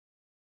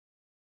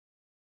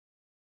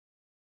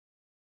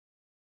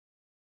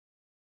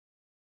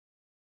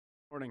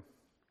Morning.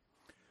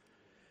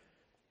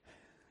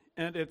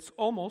 And it's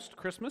almost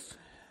Christmas.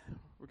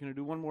 We're going to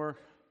do one more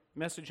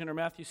message in our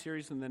Matthew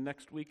series, and then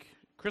next week,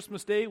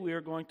 Christmas Day, we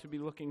are going to be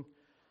looking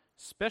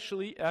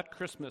specially at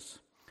Christmas.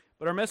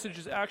 But our message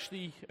is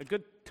actually a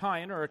good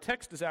tie-in, or our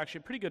text is actually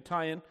a pretty good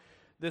tie-in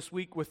this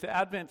week with the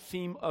Advent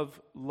theme of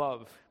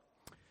love.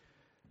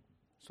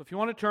 So if you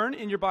want to turn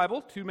in your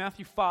Bible to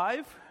Matthew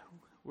 5,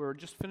 we're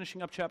just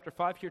finishing up chapter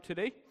 5 here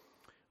today.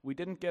 We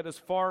didn't get as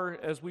far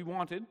as we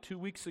wanted 2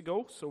 weeks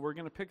ago, so we're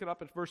going to pick it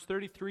up at verse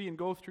 33 and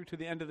go through to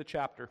the end of the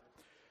chapter.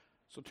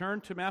 So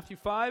turn to Matthew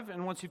 5,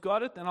 and once you've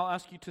got it, then I'll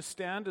ask you to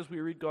stand as we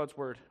read God's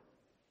Word.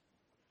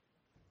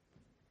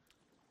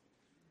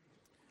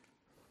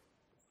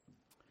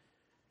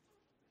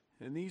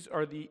 And these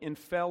are the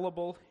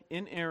infallible,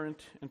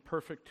 inerrant, and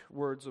perfect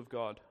words of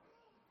God.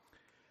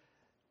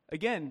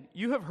 Again,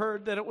 you have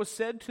heard that it was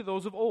said to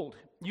those of old,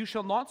 "You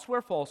shall not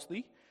swear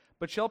falsely,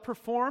 but shall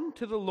perform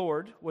to the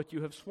Lord what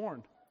you have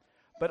sworn.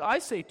 But I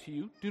say to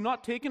you, do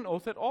not take an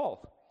oath at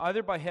all,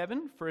 either by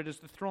heaven, for it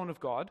is the throne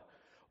of God,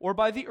 or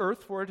by the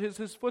earth, for it is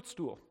his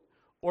footstool,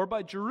 or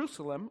by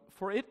Jerusalem,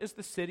 for it is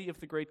the city of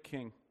the great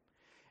king.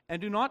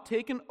 And do not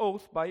take an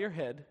oath by your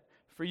head,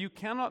 for you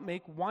cannot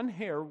make one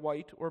hair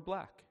white or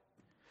black.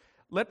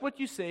 Let what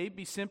you say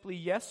be simply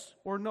yes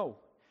or no.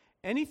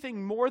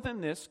 Anything more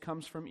than this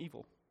comes from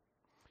evil.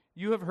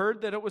 You have heard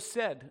that it was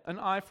said, an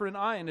eye for an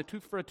eye and a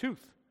tooth for a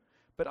tooth.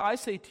 But I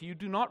say to you,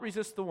 do not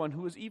resist the one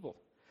who is evil.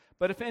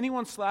 But if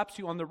anyone slaps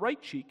you on the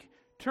right cheek,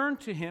 turn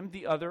to him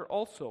the other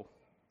also.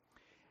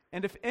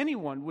 And if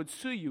anyone would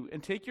sue you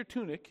and take your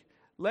tunic,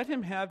 let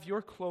him have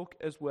your cloak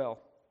as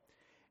well.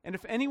 And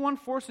if anyone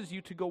forces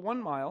you to go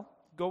 1 mile,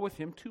 go with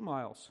him 2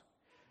 miles.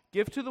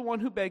 Give to the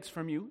one who begs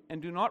from you,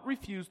 and do not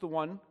refuse the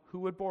one who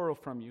would borrow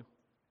from you.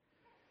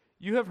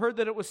 You have heard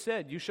that it was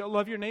said, you shall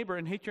love your neighbor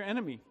and hate your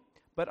enemy.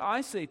 But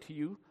I say to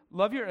you,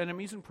 love your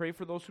enemies and pray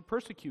for those who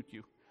persecute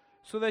you,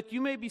 so that you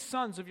may be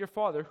sons of your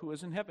Father who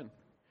is in heaven.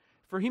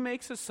 For he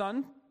makes his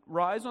sun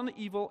rise on the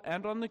evil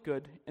and on the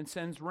good, and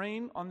sends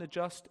rain on the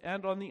just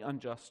and on the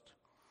unjust.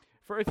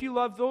 For if you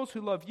love those who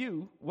love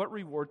you, what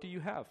reward do you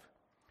have?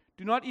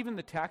 Do not even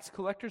the tax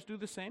collectors do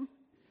the same?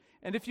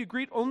 And if you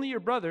greet only your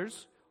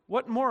brothers,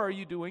 what more are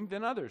you doing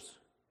than others?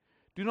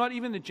 Do not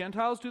even the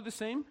Gentiles do the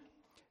same?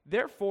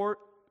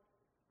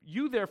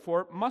 You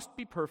therefore must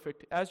be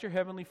perfect, as your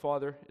heavenly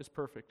Father is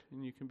perfect.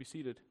 And you can be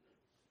seated.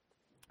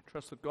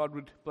 Trust that God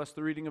would bless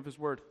the reading of his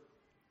word.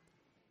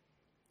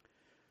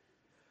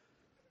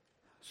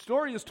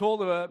 Story is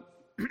told of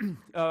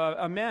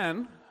a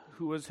man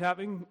who was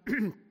having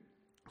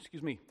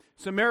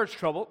some marriage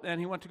trouble, and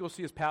he went to go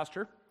see his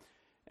pastor.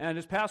 And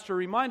his pastor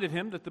reminded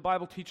him that the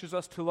Bible teaches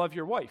us to love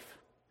your wife.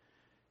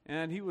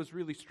 And he was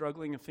really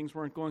struggling, and things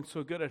weren't going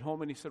so good at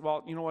home. And he said,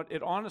 well, you know what,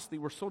 honestly,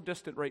 we're so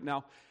distant right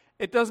now,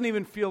 it doesn't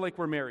even feel like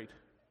we're married.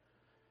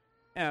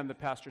 And the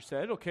pastor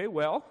said, okay,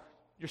 well,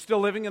 you're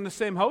still living in the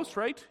same house,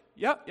 right?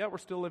 Yeah, we're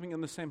still living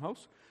in the same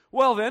house.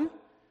 Well then,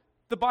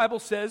 the Bible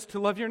says to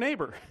love your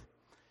neighbor.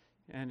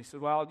 And he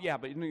said, well, yeah,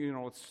 but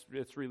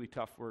it's really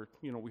tough.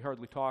 We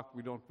hardly talk.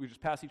 We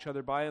just pass each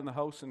other by in the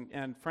house,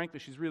 and frankly,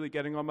 she's really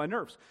getting on my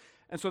nerves.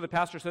 And so the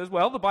pastor says,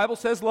 well, the Bible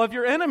says love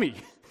your enemy.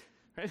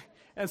 Right?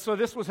 And so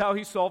this was how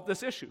he solved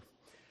this issue.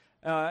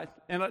 And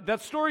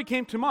that story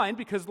came to mind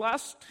because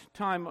last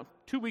time,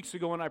 2 weeks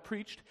ago when I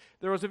preached,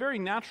 there was a very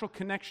natural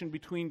connection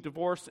between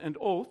divorce and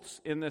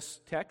oaths in this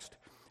text,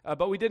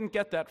 but we didn't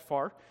get that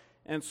far.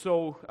 And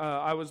so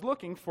I was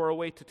looking for a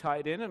way to tie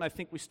it in, and I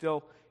think we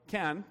still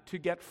can, to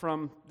get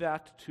from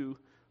that to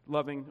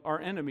loving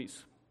our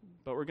enemies.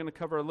 But we're going to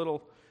cover a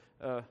little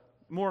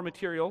more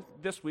material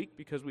this week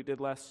because we did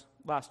less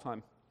last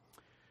time.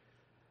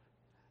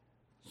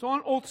 So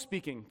on oath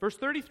speaking, verse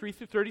 33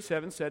 through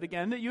 37 said,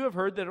 again, that you have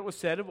heard that it was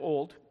said of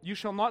old, you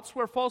shall not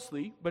swear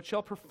falsely, but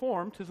shall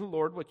perform to the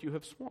Lord what you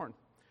have sworn.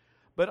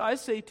 But I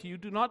say to you,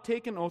 do not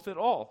take an oath at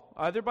all,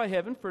 either by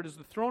heaven, for it is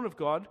the throne of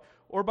God,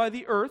 or by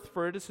the earth,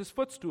 for it is his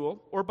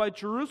footstool, or by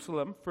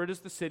Jerusalem, for it is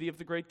the city of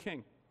the great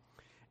king.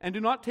 And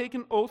do not take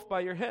an oath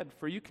by your head,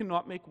 for you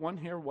cannot make one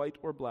hair white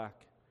or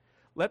black.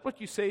 Let what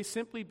you say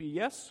simply be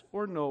yes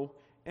or no.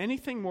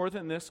 Anything more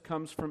than this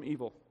comes from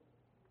evil.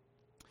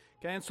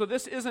 Okay, and so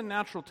this is a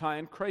natural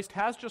tie-in. Christ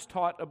has just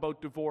taught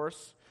about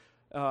divorce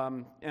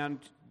and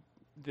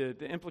the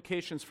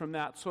implications from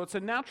that. So it's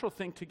a natural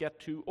thing to get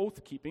to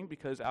oath-keeping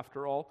because,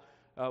 after all,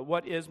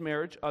 what is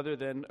marriage other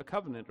than a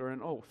covenant or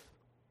an oath?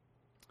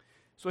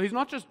 So he's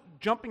not just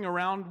jumping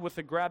around with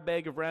a grab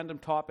bag of random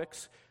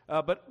topics,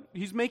 but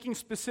he's making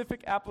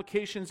specific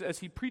applications as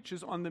he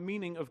preaches on the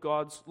meaning of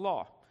God's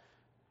law.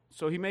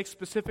 So he makes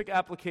specific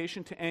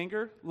application to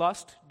anger,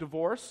 lust,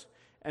 divorce,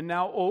 and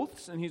now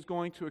oaths, and he's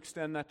going to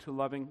extend that to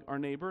loving our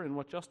neighbor and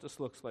what justice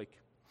looks like.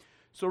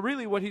 So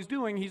really what he's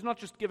doing, he's not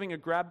just giving a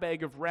grab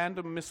bag of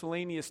random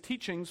miscellaneous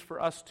teachings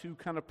for us to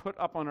kind of put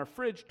up on our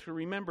fridge to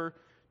remember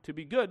to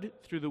be good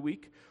through the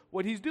week.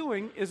 What he's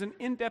doing is an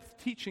in-depth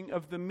teaching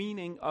of the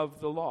meaning of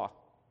the law.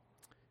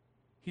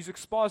 He's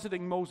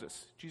expositing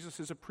Moses.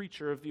 Jesus is a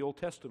preacher of the Old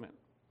Testament,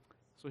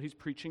 so he's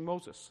preaching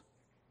Moses.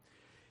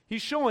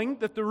 He's showing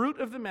that the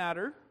root of the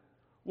matter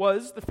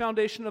was the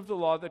foundation of the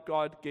law that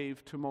God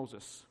gave to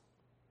Moses.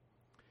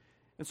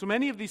 And so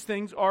many of these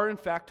things are in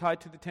fact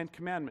tied to the Ten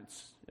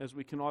Commandments, as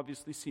we can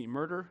obviously see: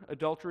 murder,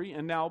 adultery,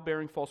 and now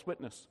bearing false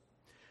witness.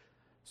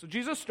 So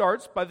Jesus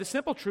starts by the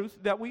simple truth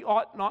that we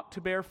ought not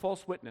to bear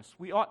false witness.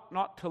 We ought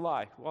not to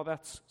lie. Well,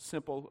 that's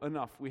simple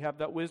enough. We have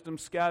that wisdom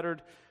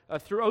scattered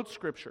throughout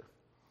Scripture.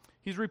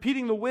 He's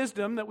repeating the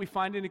wisdom that we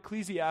find in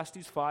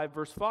Ecclesiastes 5,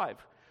 verse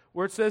 5,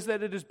 where it says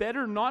that it is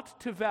better not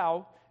to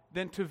vow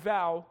than to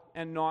vow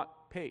and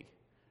not pay.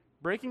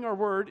 Breaking our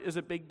word is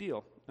a big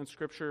deal, and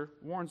Scripture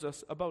warns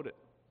us about it.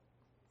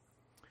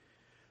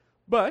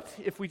 But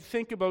if we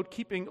think about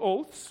keeping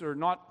oaths or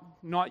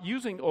not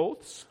using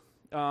oaths,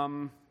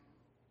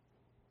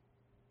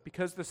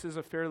 because this is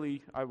a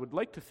fairly, I would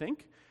like to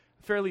think,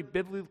 fairly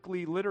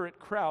biblically literate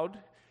crowd,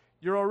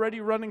 you're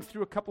already running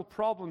through a couple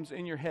problems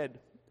in your head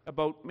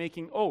about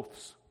making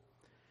oaths.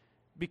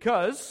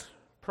 Because,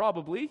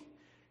 probably,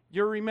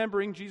 you're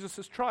remembering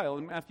Jesus' trial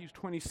in Matthew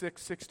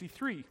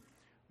 26:63,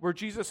 where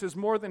Jesus is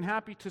more than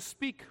happy to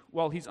speak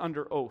while he's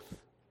under oath.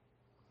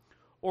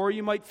 Or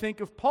you might think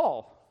of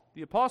Paul,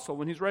 the apostle.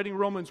 When he's writing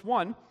Romans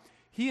 1,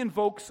 he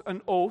invokes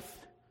an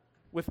oath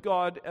with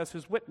God as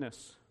his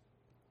witness.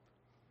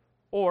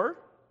 Or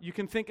you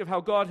can think of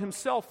how God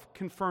himself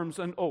confirms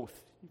an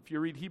oath, if you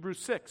read Hebrews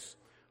 6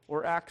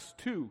 or Acts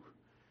 2.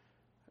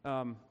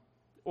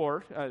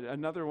 Or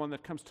another one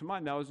that comes to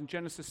mind now is in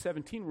Genesis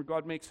 17, where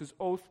God makes his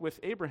oath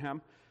with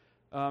Abraham.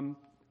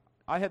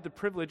 I had the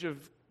privilege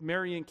of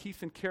marrying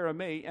Keith and Cara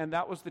May, and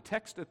that was the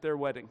text at their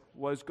wedding,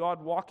 was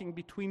God walking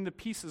between the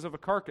pieces of a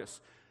carcass.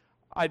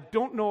 I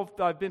don't know if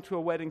I've been to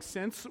a wedding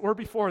since or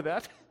before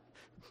that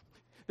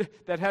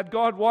that had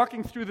God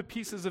walking through the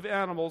pieces of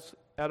animals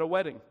at a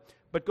wedding.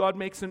 But God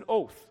makes an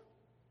oath.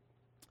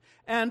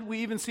 And we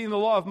even see in the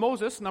law of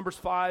Moses, Numbers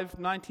 5,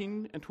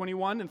 19 and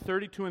 21 and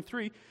 32 and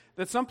 3,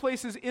 that some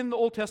places in the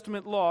Old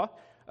Testament law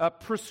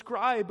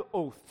prescribe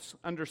oaths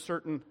under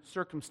certain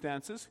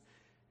circumstances.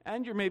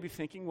 And you're maybe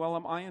thinking, well,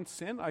 am I in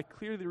sin? I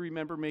clearly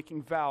remember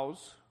making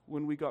vows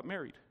when we got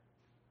married.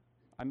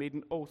 I made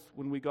an oath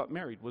when we got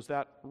married. Was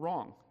that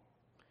wrong?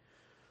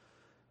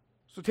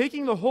 So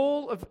taking the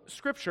whole of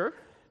Scripture,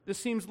 this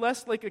seems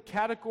less like a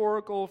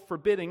categorical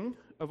forbidding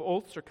of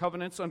oaths or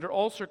covenants under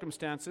all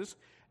circumstances,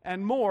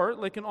 and more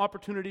like an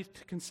opportunity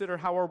to consider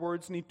how our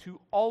words need to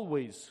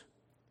always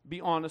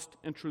be honest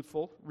and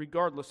truthful,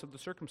 regardless of the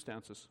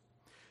circumstances.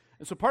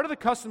 And so part of the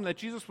custom that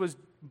Jesus was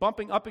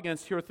bumping up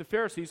against here with the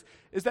Pharisees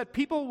is that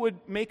people would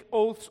make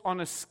oaths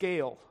on a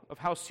scale of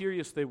how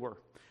serious they were.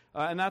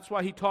 And that's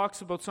why he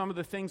talks about some of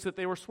the things that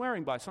they were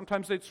swearing by.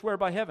 Sometimes they'd swear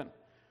by heaven.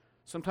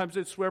 Sometimes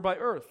they'd swear by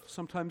earth.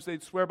 Sometimes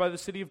they'd swear by the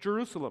city of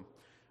Jerusalem.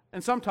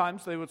 And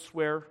sometimes they would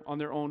swear on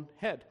their own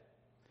head.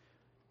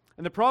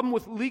 And the problem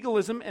with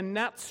legalism and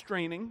gnat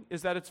straining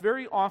is that it's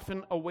very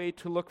often a way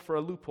to look for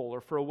a loophole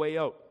or for a way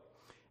out.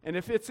 And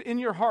if it's in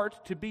your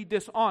heart to be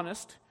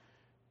dishonest,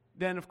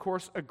 then of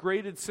course a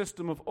graded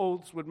system of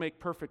oaths would make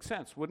perfect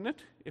sense, wouldn't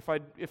it?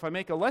 If I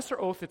make a lesser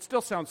oath, it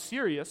still sounds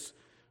serious,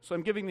 so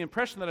I'm giving the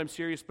impression that I'm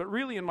serious, but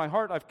really in my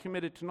heart I've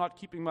committed to not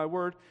keeping my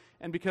word,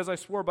 and because I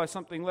swore by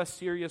something less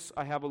serious,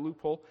 I have a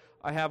loophole,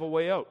 I have a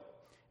way out.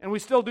 And we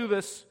still do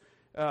this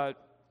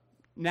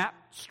gnat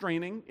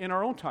straining in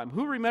our own time.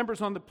 Who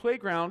remembers on the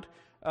playground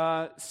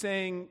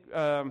saying,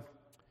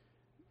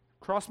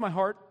 cross my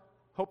heart,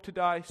 hope to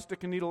die,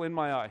 stick a needle in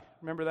my eye?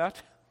 Remember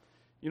that?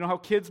 You know how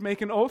kids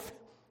make an oath?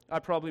 I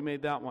probably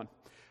made that one.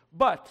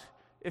 But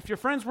if your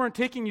friends weren't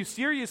taking you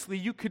seriously,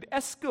 you could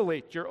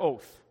escalate your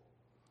oath.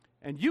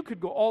 And you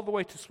could go all the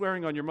way to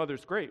swearing on your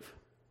mother's grave.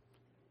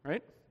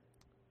 Right?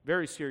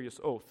 Very serious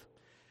oath.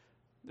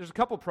 There's a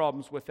couple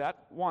problems with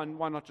that. One,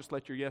 why not just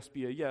let your yes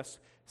be a yes?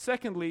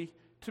 Secondly,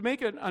 to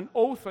make an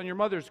oath on your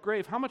mother's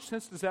grave, how much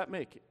sense does that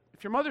make?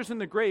 If your mother's in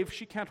the grave,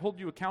 she can't hold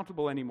you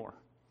accountable anymore.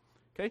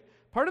 Okay?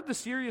 Part of the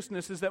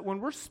seriousness is that when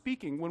we're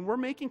speaking, when we're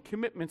making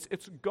commitments,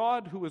 it's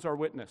God who is our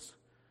witness.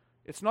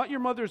 It's not your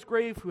mother's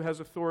grave who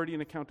has authority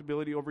and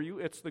accountability over you.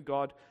 It's the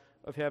God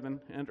of heaven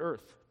and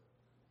earth.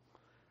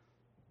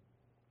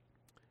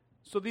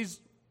 So these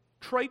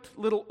trite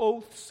little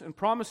oaths and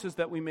promises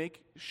that we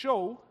make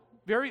show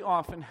very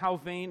often how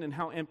vain and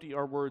how empty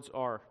our words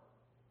are.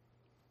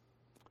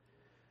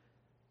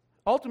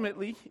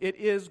 Ultimately, it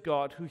is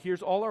God who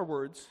hears all our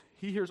words.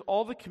 He hears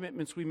all the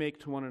commitments we make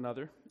to one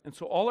another. And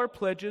so all our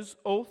pledges,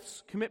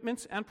 oaths,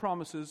 commitments, and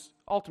promises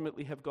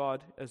ultimately have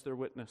God as their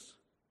witness.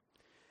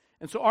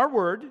 And so our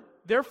word,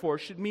 therefore,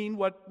 should mean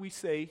what we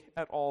say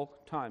at all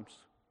times.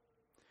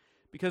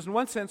 Because in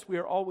one sense, we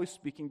are always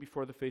speaking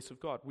before the face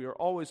of God. We are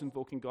always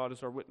invoking God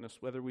as our witness,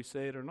 whether we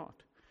say it or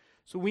not.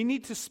 So we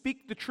need to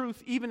speak the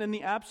truth even in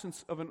the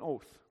absence of an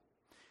oath.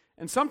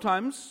 And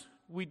sometimes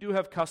we do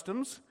have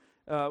customs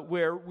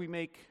where we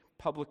make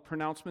public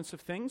pronouncements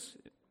of things,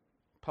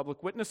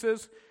 public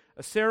witnesses,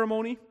 a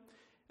ceremony,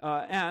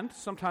 and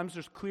sometimes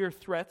there's clear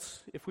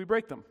threats if we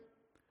break them.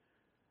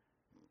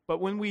 But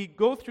when we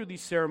go through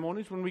these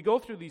ceremonies, when we go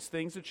through these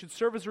things, it should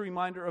serve as a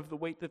reminder of the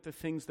weight that the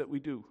things that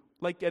we do,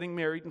 like getting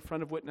married in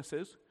front of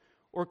witnesses,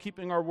 or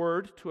keeping our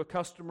word to a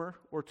customer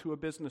or to a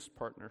business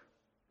partner.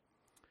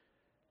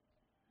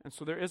 And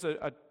so there is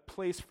a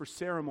place for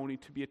ceremony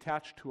to be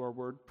attached to our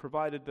word,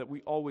 provided that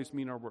we always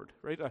mean our word,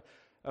 right?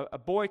 A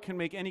boy can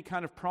make any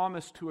kind of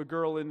promise to a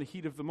girl in the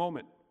heat of the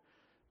moment,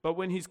 but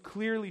when he's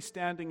clearly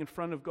standing in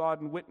front of God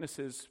and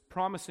witnesses,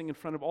 promising in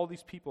front of all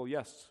these people,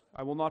 yes,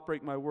 I will not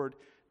break my word,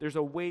 there's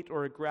a weight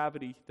or a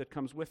gravity that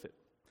comes with it.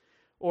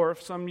 Or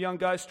if some young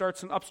guy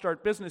starts an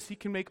upstart business, he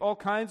can make all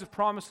kinds of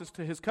promises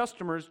to his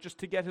customers just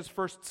to get his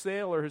first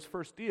sale or his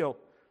first deal.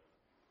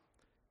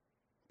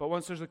 But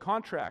once there's a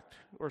contract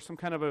or some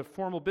kind of a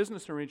formal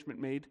business arrangement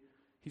made,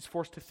 he's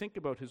forced to think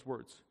about his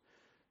words.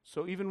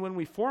 So even when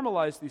we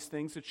formalize these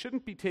things, it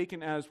shouldn't be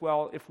taken as,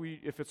 well,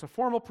 if it's a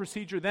formal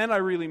procedure, then I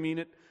really mean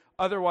it.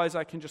 Otherwise,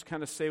 I can just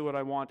kind of say what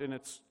I want and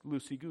it's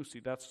loosey-goosey.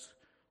 That's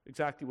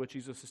exactly what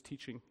Jesus is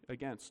teaching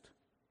against.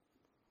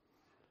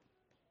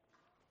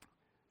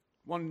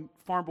 One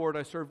farm board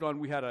I served on,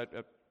 we had a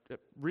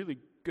really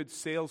good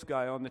sales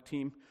guy on the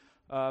team.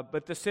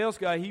 But the sales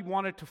guy, he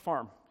wanted to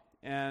farm.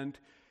 And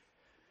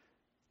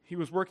he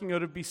was working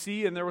out of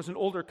BC, and there was an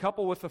older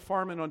couple with a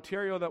farm in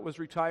Ontario that was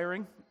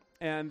retiring.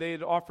 And they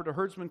had offered a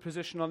herdsman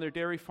position on their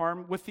dairy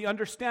farm with the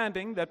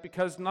understanding that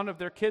because none of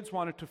their kids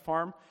wanted to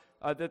farm,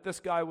 that this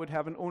guy would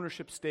have an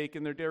ownership stake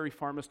in their dairy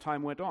farm as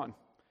time went on.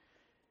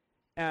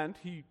 And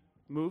he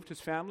moved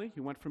his family. He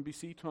went from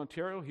BC to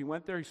Ontario. He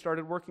went there. He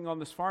started working on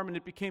this farm, and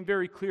it became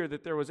very clear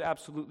that there was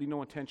absolutely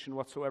no intention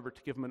whatsoever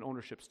to give him an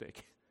ownership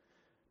stake.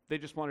 They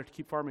just wanted to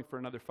keep farming for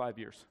another 5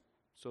 years.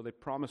 So they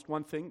promised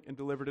one thing and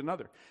delivered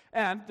another.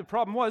 And the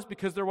problem was,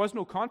 because there was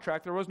no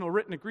contract, there was no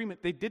written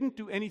agreement, they didn't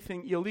do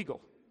anything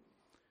illegal.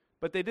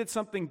 But they did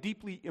something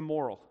deeply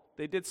immoral.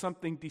 They did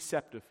something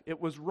deceptive.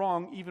 It was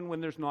wrong even when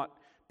there's not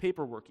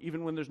paperwork,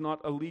 even when there's not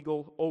a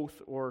legal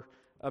oath or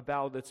a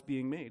vow that's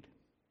being made.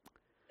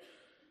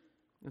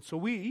 And so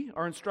we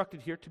are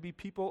instructed here to be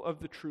people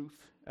of the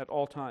truth at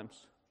all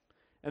times.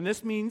 And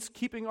this means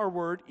keeping our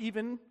word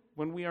even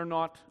when we are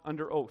not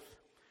under oath.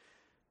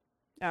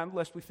 And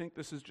lest we think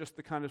this is just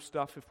the kind of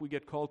stuff if we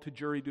get called to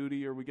jury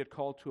duty or we get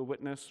called to a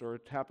witness or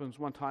it happens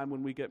one time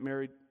when we get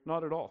married.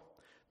 Not at all.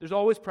 There's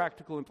always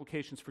practical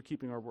implications for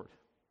keeping our word.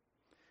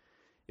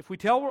 If we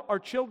tell our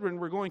children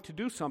we're going to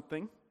do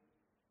something,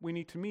 we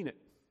need to mean it.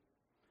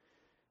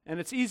 And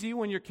it's easy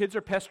when your kids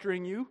are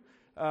pestering you,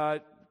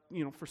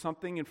 for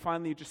something, and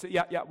finally you just say,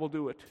 yeah, we'll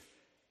do it.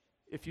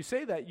 If you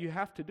say that, you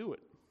have to do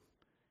it.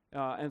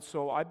 And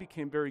so I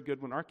became very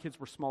good when our kids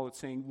were small at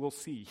saying, we'll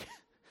see.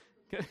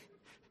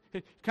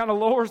 It kind of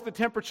lowers the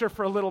temperature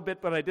for a little bit,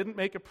 but I didn't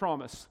make a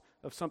promise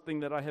of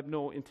something that I have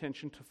no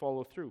intention to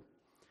follow through.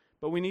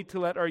 But we need to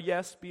let our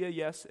yes be a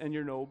yes and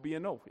your no be a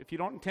no. If you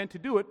don't intend to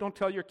do it, don't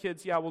tell your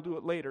kids, yeah, we'll do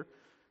it later.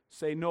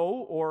 Say no,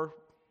 or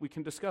we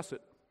can discuss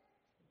it.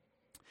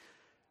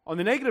 On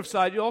the negative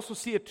side, you also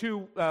see it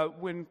too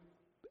when,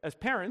 as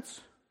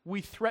parents,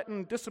 we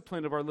threaten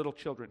discipline of our little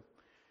children.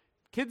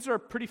 Kids are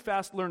pretty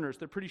fast learners.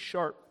 They're pretty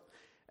sharp.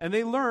 And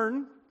they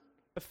learn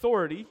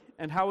authority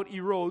and how it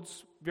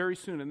erodes very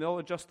soon, and they'll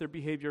adjust their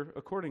behavior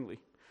accordingly.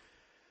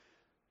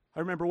 I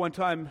remember one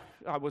time,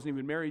 I wasn't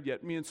even married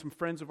yet, me and some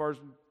friends of ours,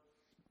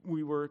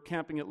 we were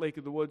camping at Lake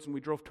of the Woods, and we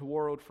drove to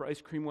Warroad for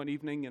ice cream one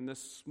evening, and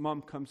this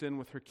mom comes in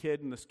with her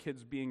kid, and this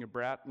kid's being a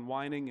brat and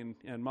whining,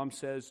 and mom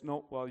says,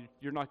 no, well,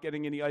 you're not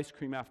getting any ice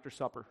cream after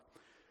supper,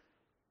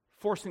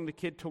 forcing the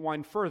kid to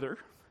whine further.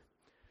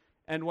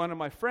 And one of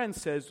my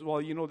friends says,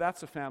 well,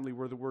 that's a family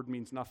where the word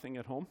means nothing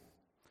at home.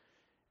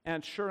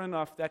 And sure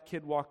enough, that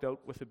kid walked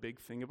out with a big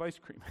thing of ice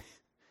cream.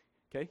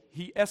 Okay?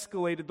 He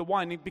escalated the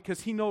whining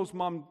because he knows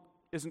mom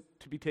isn't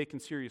to be taken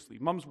seriously.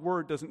 Mom's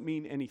word doesn't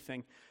mean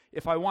anything.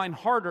 If I whine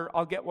harder,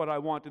 I'll get what I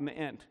want in the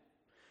end.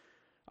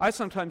 I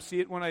sometimes see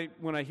it when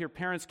I hear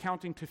parents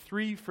counting to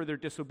 3 for their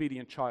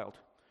disobedient child.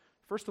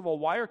 First of all,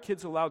 why are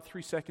kids allowed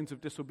 3 seconds of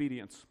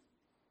disobedience?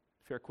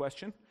 Fair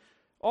question.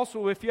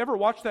 Also, if you ever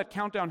watch that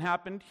countdown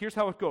happen, here's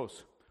how it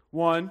goes.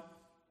 1,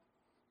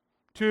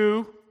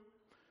 2,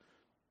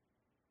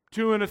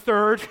 2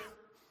 1/3,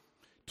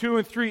 2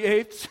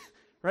 3/8,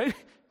 right?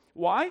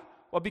 Why?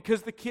 Well,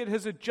 because the kid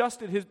has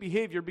adjusted his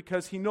behavior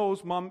because he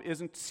knows mom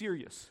isn't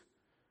serious.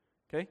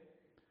 Okay?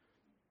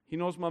 He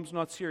knows mom's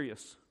not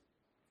serious.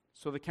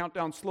 So the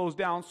countdown slows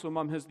down so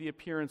mom has the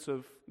appearance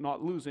of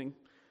not losing,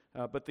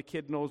 but the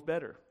kid knows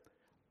better.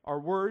 Our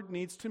word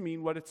needs to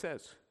mean what it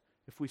says.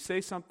 If we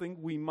say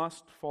something, we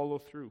must follow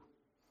through.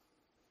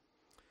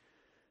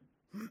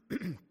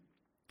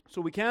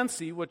 So we can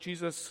see we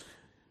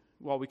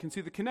can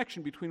see the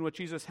connection between what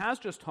Jesus has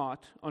just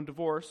taught on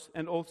divorce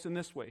and oaths in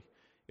this way.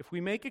 If we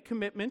make a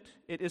commitment,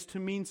 it is to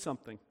mean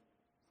something.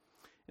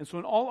 And so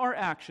in all our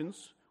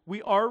actions,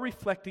 we are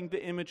reflecting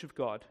the image of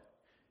God.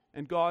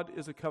 And God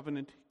is a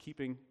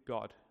covenant-keeping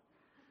God.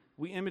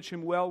 We image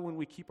him well when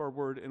we keep our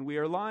word, and we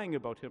are lying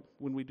about him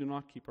when we do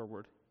not keep our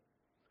word.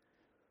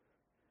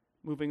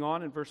 Moving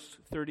on in verse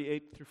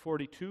 38 through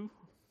 42,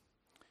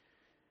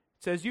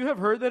 it says, "You have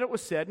heard that it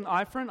was said, an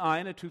eye for an eye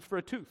and a tooth for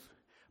a tooth.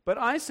 But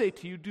I say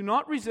to you, do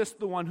not resist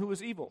the one who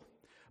is evil.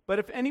 But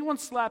if anyone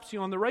slaps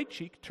you on the right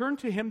cheek, turn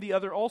to him the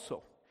other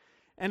also.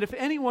 And if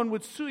anyone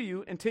would sue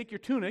you and take your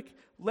tunic,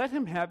 let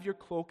him have your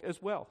cloak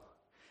as well.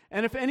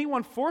 And if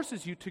anyone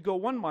forces you to go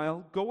 1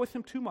 mile, go with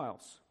him 2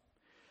 miles.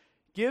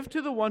 Give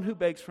to the one who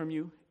begs from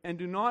you, and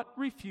do not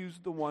refuse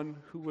the one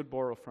who would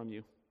borrow from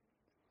you.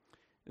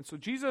 And so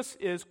Jesus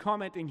is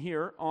commenting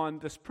here on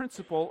this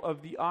principle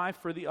of the eye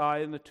for the eye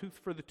and the tooth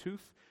for the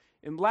tooth.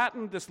 In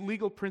Latin, this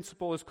legal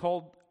principle is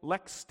called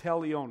lex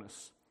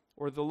talionis,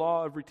 or the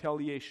law of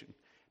retaliation,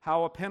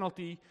 how a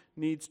penalty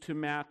needs to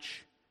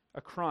match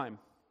a crime.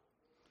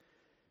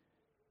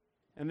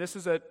 And this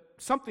is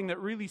something that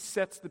really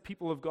sets the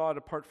people of God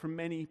apart from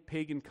many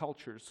pagan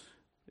cultures,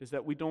 is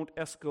that we don't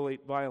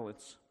escalate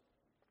violence.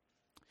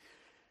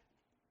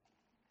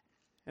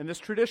 And this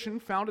tradition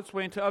found its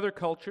way into other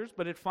cultures,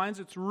 but it finds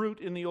its root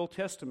in the Old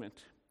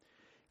Testament.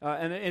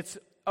 And it's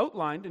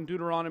outlined in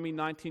Deuteronomy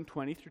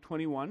 19:20 through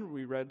 21.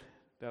 We read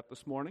that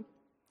this morning.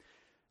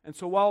 And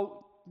so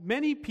while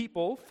many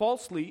people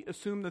falsely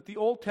assume that the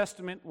Old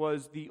Testament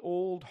was the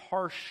old,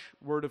 harsh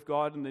Word of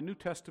God and the New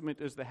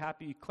Testament is the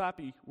happy,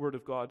 clappy Word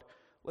of God,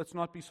 let's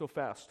not be so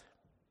fast.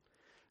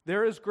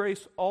 There is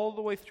grace all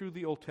the way through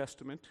the Old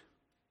Testament.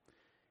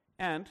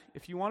 And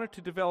if you wanted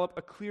to develop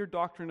a clear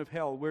doctrine of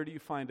hell, where do you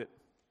find it?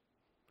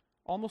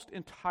 Almost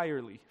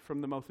entirely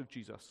from the mouth of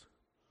Jesus.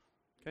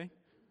 Okay?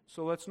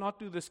 So let's not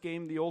do this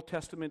game. The Old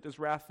Testament is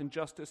wrath and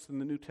justice, and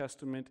the New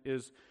Testament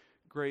is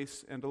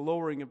grace and a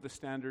lowering of the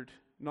standard.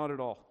 Not at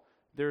all.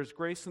 There is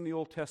grace in the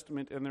Old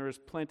Testament, and there is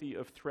plenty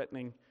of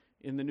threatening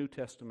in the New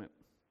Testament.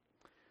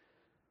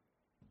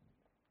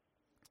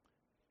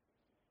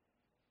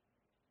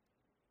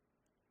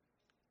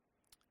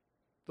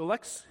 The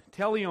lex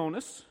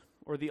talionis,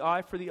 or the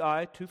eye for the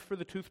eye, tooth for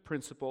the tooth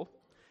principle,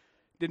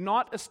 did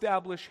not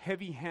establish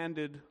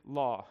heavy-handed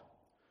law,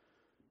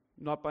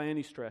 not by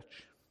any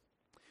stretch.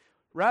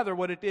 Rather,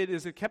 what it did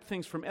is it kept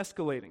things from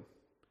escalating.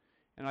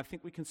 And I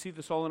think we can see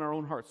this all in our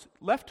own hearts.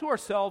 Left to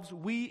ourselves,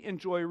 we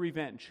enjoy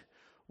revenge.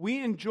 We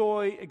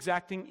enjoy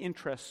exacting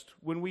interest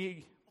when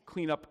we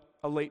clean up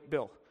a late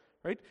bill,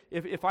 right?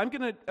 If I'm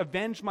going to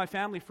avenge my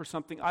family for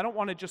something, I don't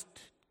want to just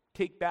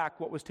take back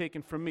what was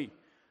taken from me.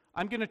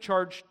 I'm going to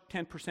charge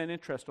 10%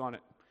 interest on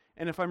it.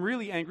 And if I'm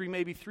really angry,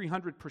 maybe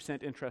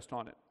 300% interest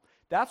on it.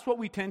 That's what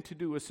we tend to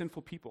do as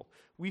sinful people.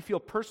 We feel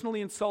personally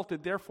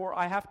insulted, therefore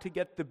I have to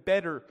get the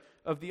better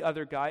of the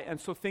other guy,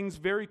 and so things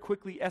very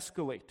quickly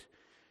escalate.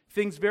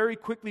 Things very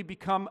quickly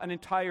become an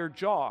entire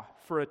jaw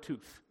for a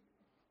tooth,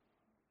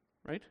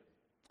 right?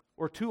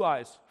 Or 2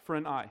 eyes for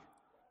an eye.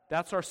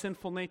 That's our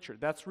sinful nature.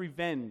 That's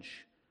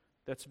revenge.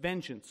 That's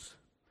vengeance.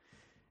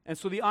 And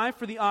so the eye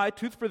for the eye,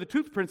 tooth for the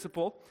tooth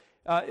principle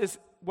is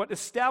what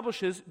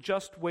establishes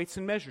just weights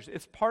and measures.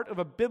 It's part of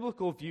a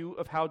biblical view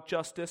of how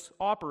justice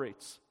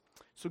operates.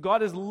 So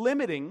God is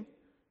limiting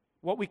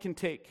what we can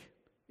take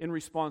in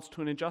response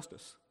to an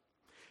injustice.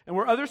 And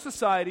where other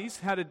societies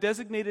had a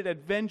designated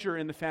avenger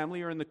in the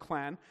family or in the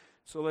clan,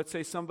 so let's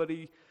say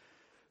somebody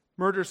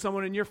murders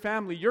someone in your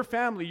family,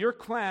 your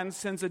clan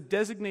sends a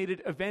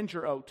designated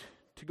avenger out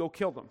to go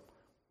kill them.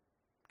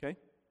 Okay?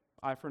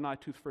 Eye for an eye,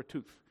 tooth for a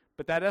tooth.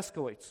 But that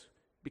escalates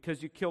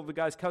because you killed the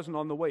guy's cousin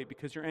on the way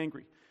because you're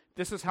angry.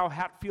 This is how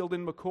Hatfield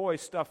and McCoy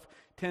stuff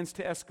tends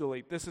to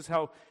escalate. This is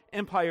how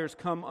empires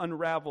come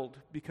unraveled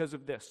because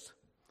of this.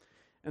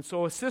 And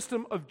so a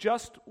system of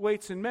just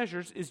weights and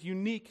measures is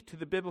unique to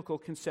the biblical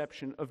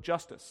conception of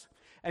justice.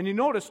 And you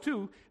notice,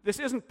 too, this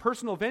isn't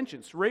personal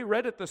vengeance. Ray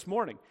read it this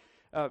morning.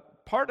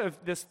 Part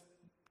of this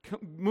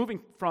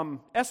moving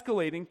from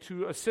escalating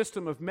to a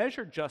system of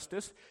measured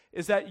justice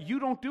is that you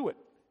don't do it.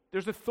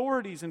 There's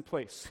authorities in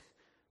place.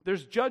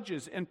 There's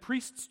judges and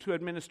priests to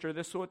administer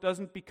this so it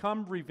doesn't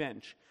become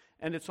revenge.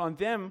 And it's on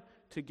them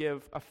to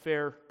give a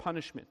fair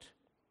punishment.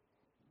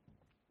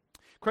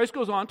 Christ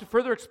goes on to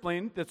further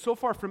explain that so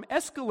far from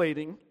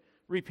escalating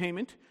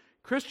repayment,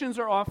 Christians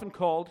are often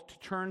called to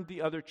turn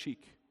the other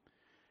cheek.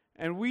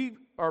 And we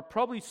are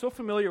probably so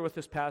familiar with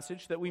this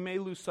passage that we may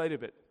lose sight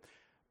of it.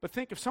 But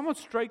think, if someone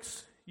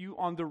strikes you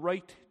on the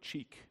right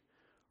cheek,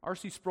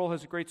 R.C. Sproul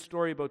has a great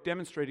story about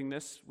demonstrating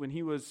this. When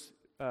he was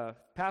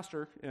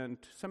pastor and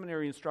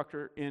seminary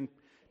instructor in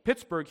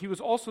Pittsburgh, he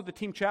was also the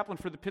team chaplain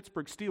for the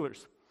Pittsburgh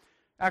Steelers.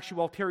 Actually,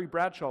 while Terry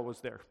Bradshaw was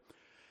there.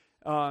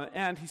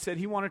 And he said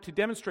he wanted to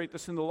demonstrate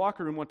this in the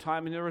locker room one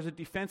time, and there was a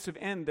defensive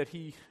end that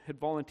he had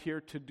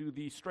volunteered to do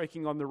the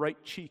striking on the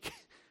right cheek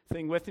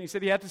thing with, and he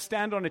said he had to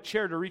stand on a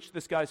chair to reach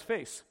this guy's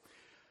face.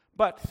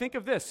 But think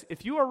of this.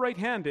 If you are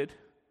right-handed,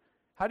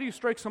 how do you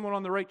strike someone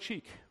on the right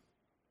cheek?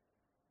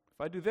 If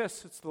I do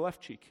this, it's the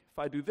left cheek. If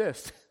I do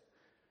this,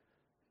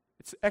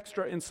 it's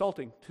extra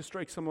insulting to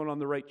strike someone on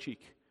the right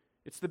cheek.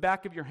 It's the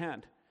back of your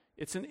hand.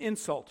 It's an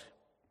insult,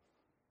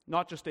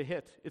 not just a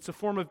hit. It's a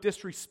form of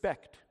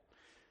disrespect.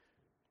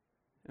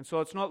 And so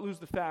let's not lose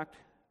the fact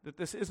that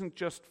this isn't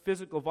just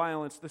physical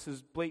violence, this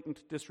is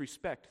blatant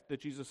disrespect that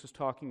Jesus is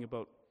talking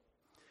about.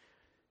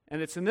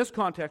 And it's in this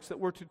context that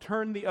we're to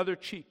turn the other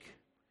cheek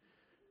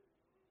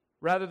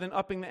rather than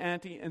upping the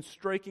ante and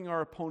striking our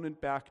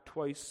opponent back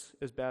twice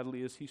as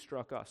badly as he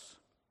struck us.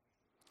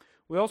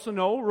 We also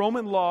know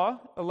Roman law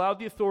allowed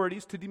the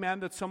authorities to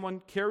demand that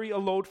someone carry a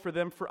load for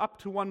them for up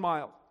to 1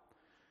 mile.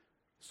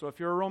 So if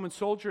you're a Roman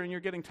soldier and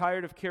you're getting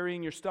tired of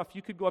carrying your stuff,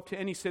 you could go up to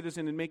any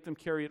citizen and make them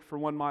carry it for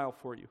 1 mile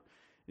for you.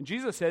 And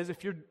Jesus says,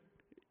 if you're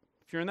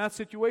in that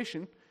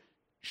situation,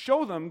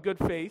 show them good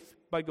faith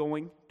by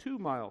going 2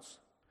 miles.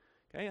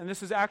 Okay? And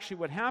this is actually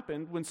what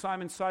happened when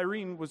Simon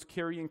Cyrene was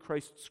carrying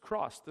Christ's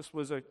cross. This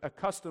was a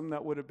custom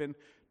that would have been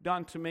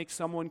done to make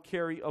someone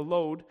carry a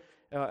load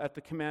at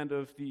the command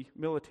of the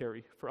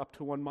military for up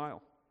to 1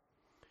 mile.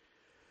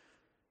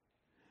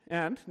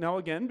 And now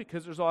again,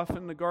 because there's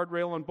often a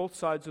guardrail on both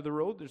sides of the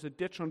road, there's a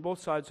ditch on both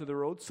sides of the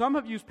road, some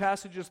have used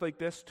passages like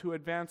this to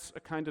advance a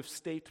kind of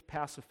state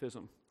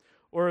pacifism,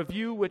 or a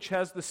view which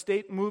has the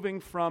state moving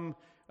from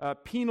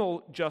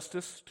penal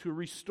justice to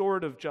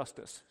restorative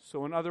justice.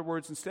 So in other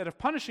words, instead of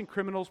punishing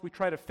criminals, we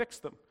try to fix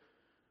them.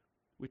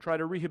 We try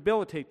to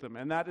rehabilitate them,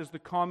 and that is the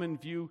common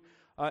view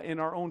in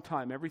our own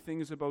time.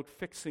 Everything is about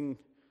fixing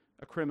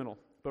a criminal,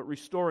 but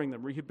restoring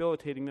them,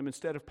 rehabilitating them,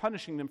 instead of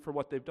punishing them for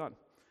what they've done.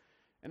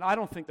 And I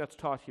don't think that's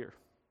taught here.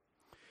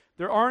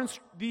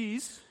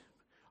 These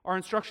are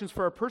instructions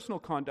for our personal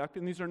conduct,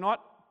 and these are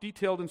not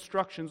detailed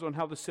instructions on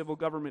how the civil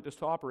government is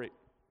to operate.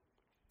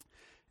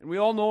 And we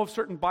all know of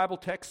certain Bible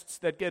texts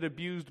that get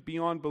abused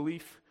beyond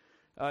belief.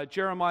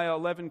 Jeremiah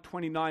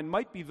 11:29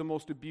 might be the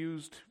most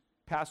abused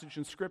passage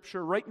in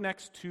Scripture, right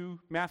next to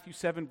Matthew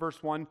 7,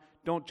 verse 1,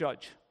 don't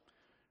judge.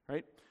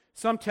 Right?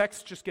 Some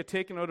texts just get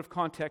taken out of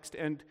context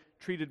and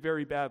treated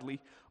very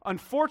badly.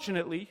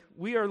 Unfortunately,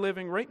 we are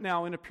living right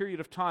now in a period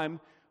of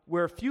time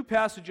where few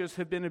passages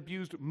have been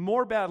abused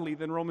more badly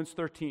than Romans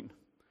 13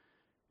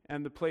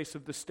 and the place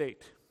of the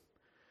state.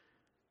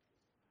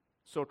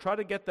 So try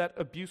to get that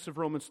abuse of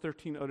Romans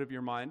 13 out of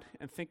your mind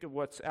and think of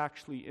what's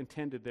actually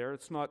intended there.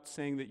 It's not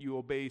saying that you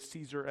obey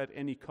Caesar at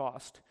any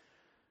cost.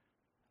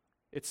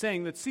 It's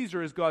saying that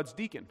Caesar is God's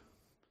deacon.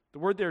 The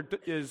word there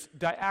is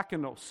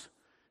diakonos.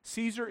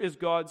 Caesar is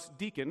God's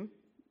deacon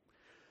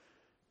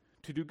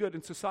to do good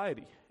in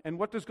society. And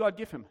what does God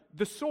give him?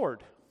 The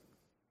sword.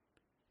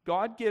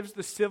 God gives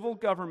the civil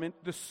government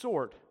the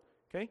sword.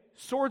 Okay?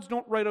 Swords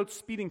don't write out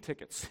speeding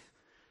tickets.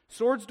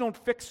 Swords don't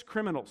fix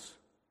criminals.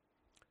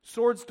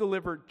 Swords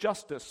deliver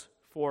justice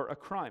for a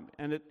crime.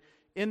 And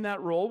in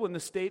that role, when the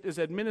state is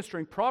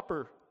administering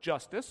proper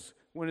justice,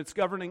 when it's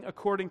governing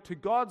according to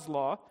God's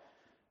law,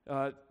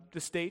 the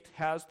state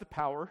has the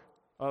power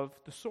of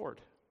the sword.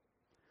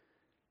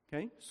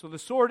 Okay? So the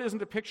sword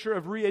isn't a picture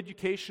of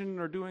re-education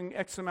or doing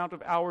X amount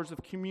of hours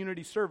of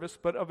community service,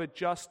 but of a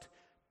just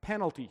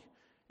penalty.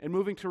 And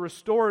moving to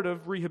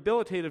restorative,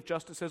 rehabilitative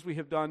justice, as we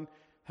have done,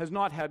 has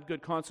not had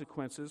good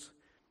consequences.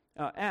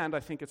 And I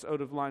think it's out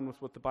of line with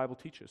what the Bible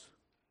teaches.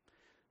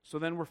 So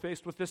then we're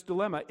faced with this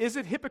dilemma. Is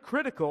it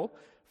hypocritical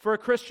for a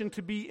Christian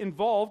to be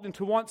involved and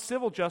to want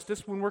civil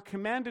justice when we're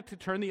commanded to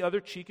turn the other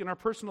cheek in our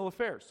personal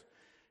affairs?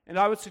 And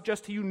I would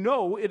suggest to you,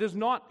 no, it is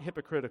not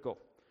hypocritical.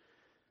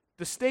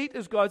 The state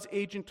is God's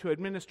agent to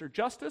administer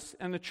justice,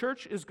 and the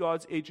church is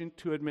God's agent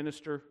to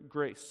administer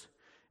grace.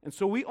 And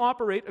so we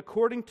operate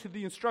according to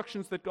the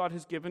instructions that God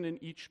has given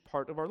in each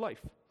part of our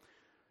life.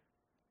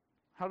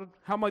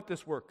 How might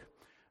this work?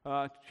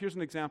 Here's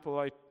an example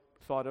I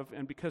thought of,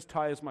 and because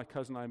Ty is my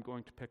cousin, I'm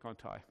going to pick on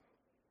Ty.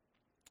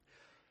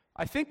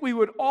 I think we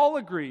would all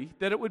agree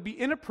that it would be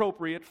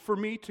inappropriate for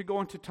me to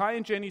go into Ty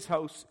and Jenny's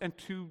house and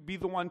to be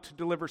the one to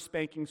deliver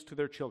spankings to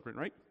their children,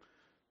 right?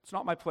 It's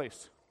not my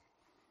place.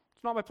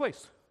 It's not my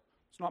place.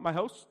 It's not my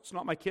house. It's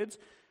not my kids.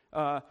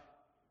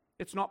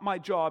 It's not my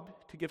job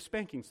to give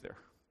spankings there.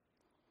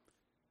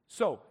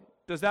 So,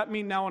 does that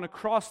mean now on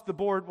across the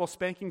board, well,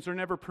 spankings are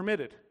never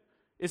permitted?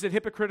 Is it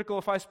hypocritical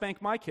if I spank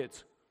my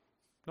kids?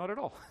 Not at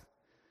all.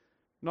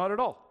 Not at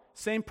all.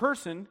 Same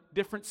person,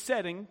 different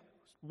setting.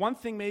 One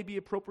thing may be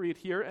appropriate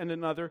here and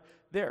another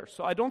there.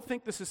 So I don't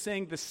think this is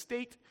saying the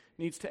state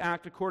needs to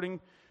act according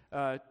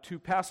to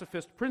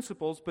pacifist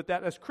principles, but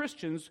that as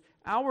Christians,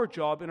 our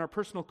job in our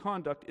personal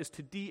conduct is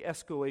to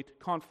de-escalate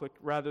conflict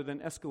rather than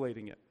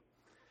escalating it.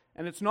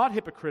 And it's not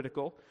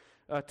hypocritical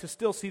to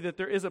still see that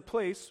there is a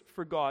place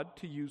for God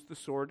to use the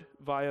sword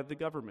via the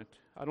government.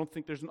 I don't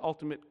think there's an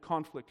ultimate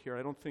conflict here.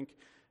 I don't think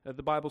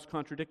the Bible's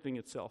contradicting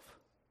itself.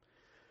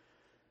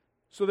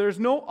 So there's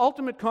no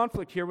ultimate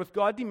conflict here with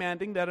God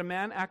demanding that a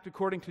man act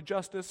according to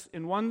justice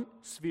in one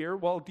sphere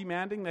while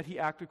demanding that he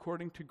act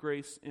according to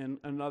grace in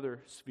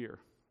another sphere.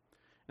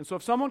 And so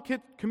if someone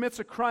commits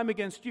a crime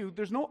against you,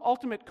 there's no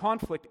ultimate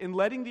conflict in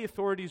letting the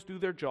authorities do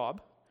their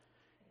job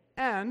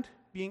and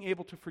being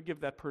able to forgive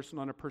that person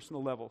on a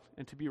personal level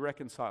and to be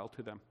reconciled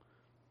to them.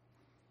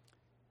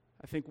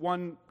 I think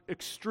one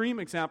extreme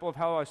example of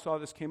how I saw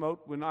this came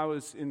out when I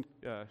was in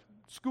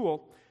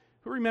school.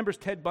 Who remembers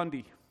Ted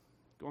Bundy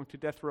going to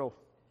death row?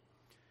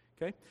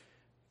 Okay.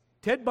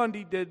 Ted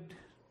Bundy did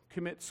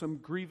commit some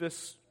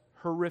grievous,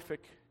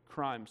 horrific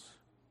crimes,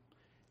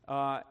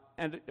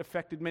 and it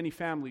affected many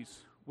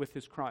families with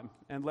his crime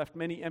and left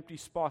many empty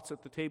spots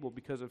at the table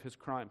because of his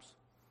crimes.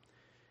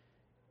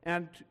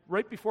 And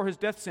right before his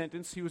death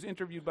sentence, he was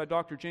interviewed by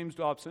Dr. James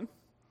Dobson,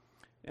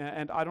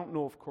 And I don't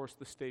know, of course,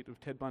 the state of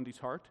Ted Bundy's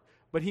heart,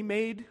 but he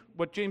made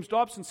what James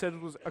Dobson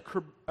said was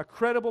a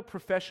credible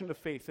profession of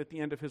faith at the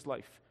end of his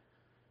life.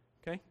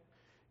 Okay?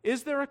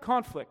 Is there a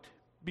conflict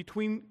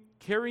between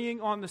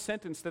carrying on the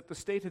sentence that the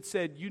state had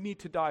said you need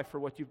to die for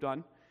what you've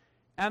done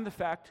and the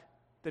fact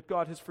that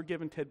God has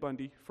forgiven Ted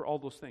Bundy for all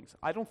those things?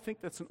 I don't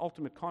think that's an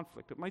ultimate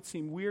conflict. It might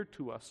seem weird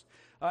to us.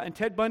 And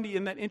Ted Bundy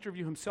in that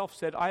interview himself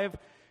said, I have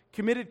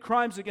committed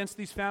crimes against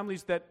these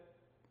families that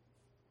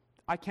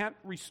I can't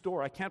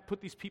restore. I can't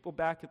put these people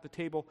back at the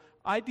table.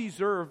 I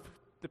deserve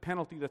the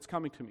penalty that's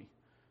coming to me.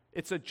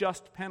 It's a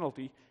just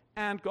penalty,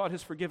 and God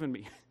has forgiven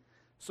me.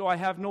 So I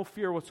have no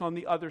fear what's on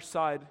the other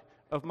side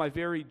of my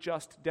very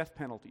just death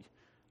penalty.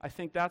 I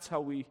think that's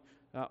how we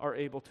are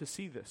able to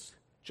see this.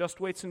 Just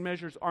weights and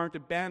measures aren't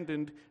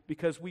abandoned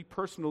because we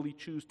personally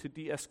choose to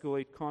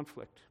de-escalate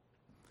conflict.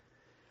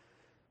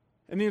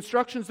 And the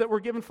instructions that we're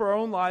given for our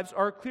own lives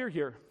are clear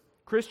here.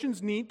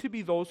 Christians need to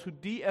be those who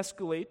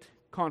de-escalate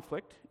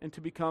conflict and to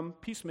become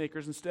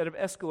peacemakers instead of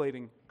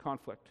escalating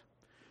conflict.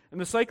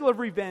 And the cycle of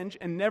revenge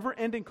and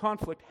never-ending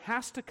conflict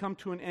has to come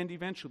to an end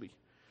eventually.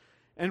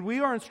 And we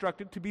are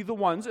instructed to be the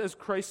ones, as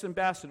Christ's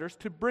ambassadors,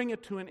 to bring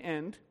it to an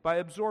end by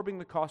absorbing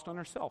the cost on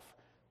ourselves.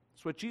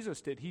 That's what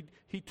Jesus did.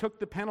 He took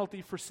the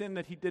penalty for sin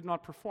that he did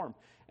not perform.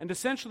 And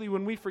essentially,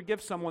 when we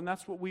forgive someone,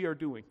 that's what we are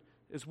doing,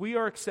 is we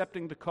are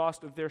accepting the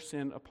cost of their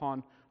sin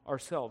upon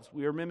ourselves.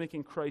 We are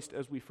mimicking Christ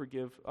as we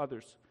forgive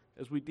others,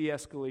 as we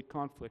de-escalate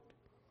conflict.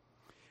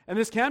 And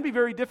this can be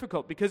very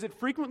difficult because it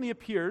frequently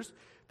appears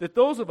that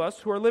those of us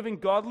who are living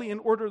godly and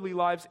orderly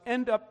lives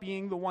end up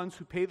being the ones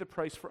who pay the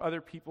price for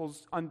other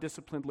people's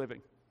undisciplined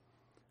living.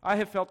 I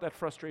have felt that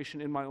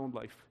frustration in my own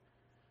life.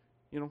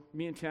 You know,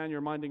 me and Tanya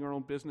are minding our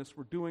own business,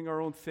 we're doing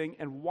our own thing,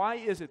 and why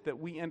is it that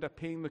we end up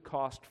paying the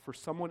cost for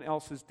someone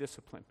else's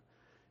discipline?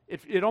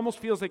 It almost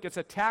feels like it's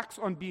a tax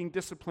on being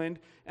disciplined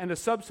and a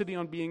subsidy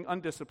on being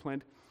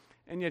undisciplined,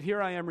 and yet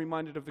here I am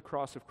reminded of the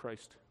cross of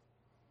Christ.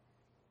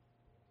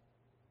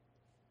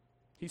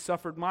 He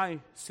suffered my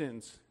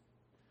sins,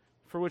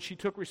 for which he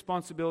took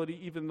responsibility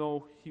even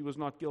though he was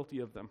not guilty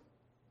of them.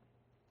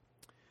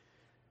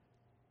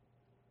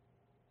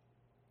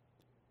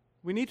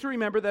 We need to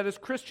remember that as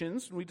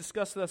Christians, and we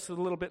discussed this a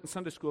little bit in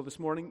Sunday school this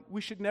morning,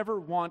 we should never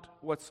want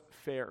what's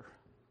fair.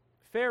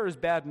 Fair is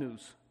bad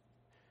news.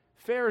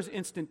 Fair is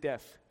instant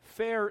death.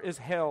 Fair is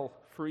hell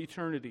for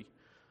eternity.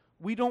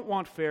 We don't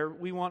want fair,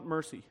 we want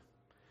mercy.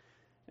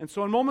 And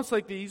so in moments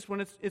like these, when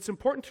it's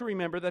important to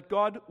remember that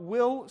God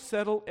will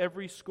settle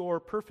every score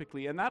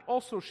perfectly, and that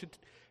also should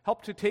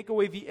help to take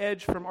away the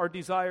edge from our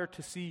desire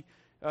to see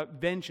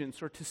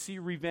vengeance or to see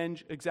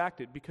revenge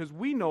exacted, because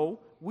we know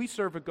we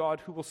serve a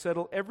God who will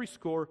settle every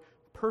score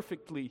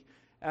perfectly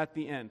at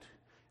the end.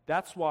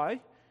 That's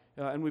why,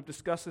 and we've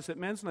discussed this at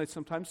men's night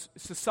sometimes,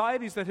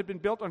 societies that have been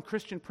built on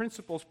Christian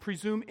principles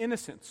presume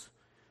innocence,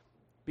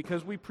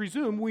 because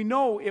we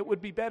know it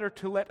would be better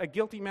to let a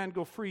guilty man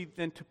go free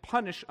than to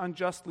punish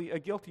unjustly a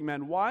guilty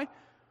man. Why?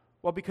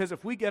 Well, because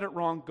if we get it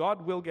wrong,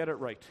 God will get it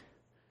right.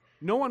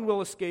 No one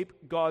will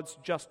escape God's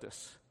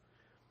justice.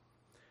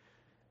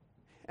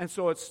 And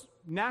so it's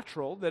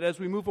natural that as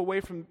we move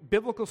away from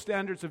biblical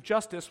standards of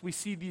justice, we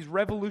see these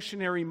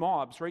revolutionary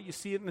mobs, right? You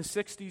see it in the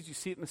 60s, you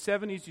see it in the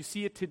 70s, you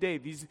see it today.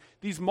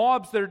 These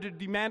mobs that are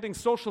demanding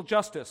social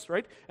justice,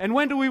 right? And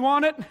when do we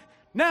want it?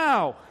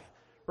 Now,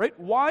 right?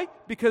 Why?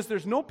 Because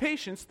there's no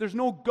patience, there's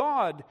no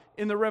God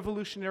in the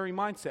revolutionary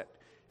mindset.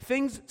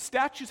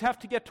 Statues have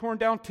to get torn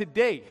down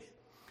today.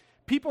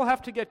 People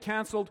have to get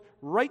canceled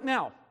right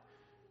now.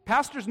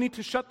 Pastors need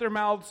to shut their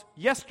mouths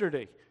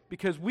yesterday,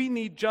 because we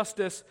need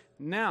justice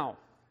now.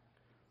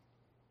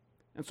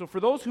 And so for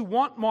those who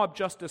want mob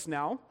justice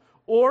now,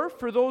 or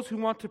for those who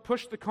want to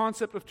push the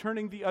concept of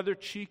turning the other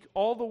cheek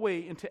all the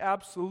way into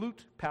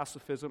absolute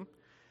pacifism,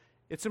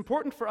 it's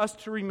important for us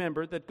to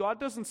remember that God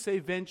doesn't say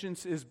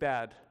vengeance is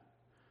bad.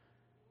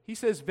 He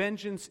says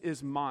vengeance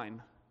is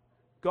mine.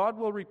 God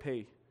will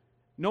repay.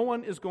 No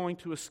one is going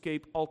to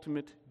escape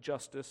ultimate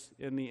justice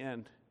in the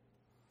end.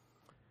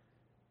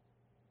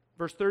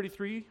 Verse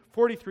 43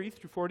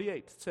 through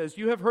 48 says,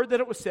 "You have heard that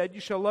it was said,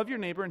 'You shall love your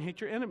neighbor and hate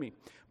your enemy.'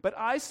 But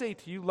I say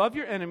to you, love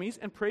your enemies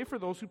and pray for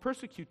those who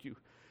persecute you,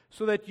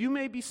 so that you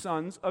may be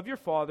sons of your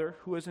Father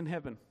who is in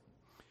heaven.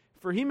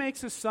 For he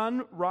makes his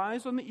sun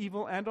rise on the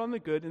evil and on the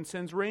good, and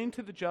sends rain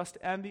to the just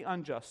and the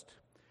unjust.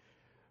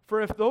 For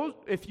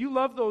if you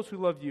love those who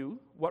love you,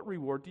 what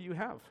reward do you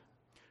have?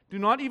 Do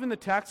not even the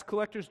tax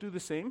collectors do the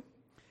same?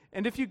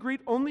 And if you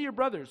greet only your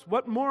brothers,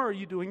 what more are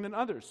you doing than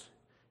others?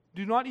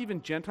 Do not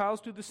even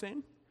Gentiles do the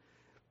same?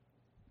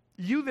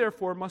 You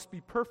therefore must be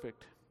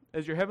perfect,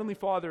 as your heavenly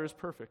Father is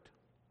perfect."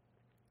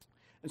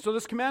 And so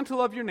this command to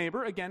love your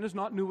neighbor, again, is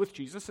not new with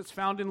Jesus. It's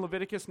found in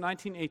Leviticus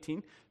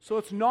 19:18. So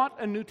it's not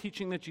a new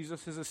teaching that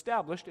Jesus has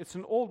established. It's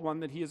an old one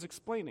that he is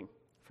explaining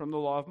from the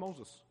law of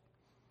Moses.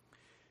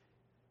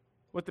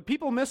 What the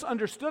people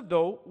misunderstood,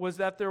 though, was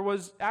that there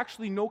was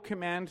actually no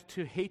command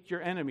to hate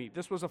your enemy.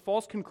 This was a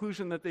false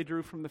conclusion that they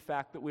drew from the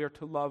fact that we are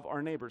to love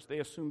our neighbors. They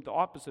assumed the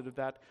opposite of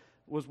that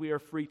was we are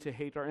free to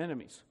hate our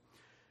enemies.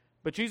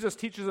 But Jesus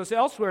teaches us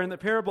elsewhere in the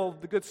parable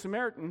of the Good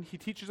Samaritan, he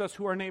teaches us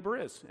who our neighbor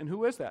is. And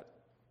who is that?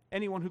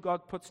 Anyone who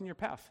God puts in your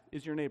path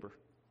is your neighbor.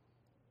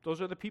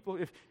 Those are the people.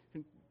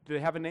 Do they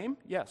have a name?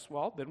 Yes.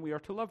 Well, then we are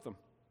to love them.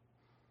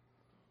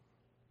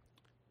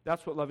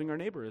 That's what loving our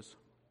neighbor is.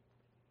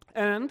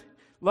 And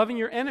loving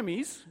your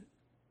enemies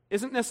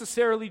isn't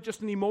necessarily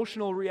just an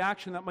emotional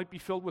reaction that might be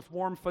filled with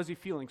warm, fuzzy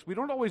feelings. We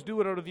don't always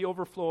do it out of the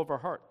overflow of our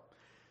heart,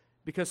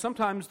 because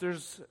sometimes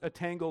there's a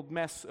tangled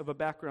mess of a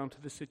background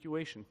to the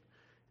situation,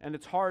 and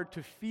it's hard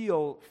to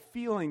feel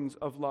feelings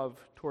of love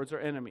towards our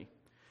enemy.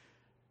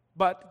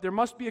 But there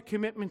must be a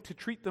commitment to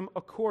treat them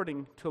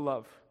according to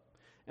love.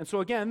 And so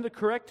again, the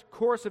correct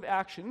course of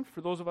action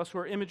for those of us who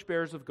are image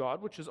bearers of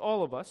God, which is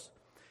all of us,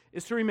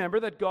 is to remember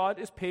that God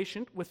is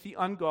patient with the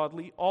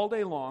ungodly all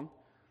day long,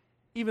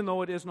 even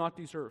though it is not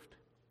deserved.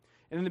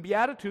 And in the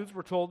Beatitudes,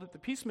 we're told that the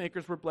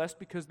peacemakers were blessed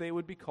because they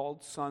would be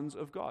called sons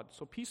of God.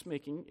 So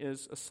peacemaking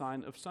is a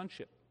sign of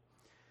sonship.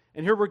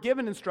 And here we're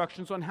given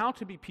instructions on how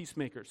to be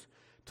peacemakers,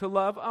 to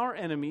love our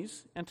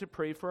enemies and to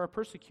pray for our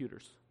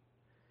persecutors.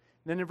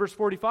 Then in verse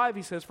 45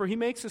 he says, "For he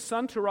makes his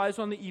sun to rise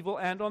on the evil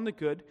and on the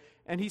good,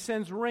 and he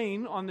sends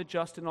rain on the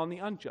just and on the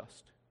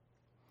unjust."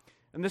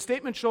 And this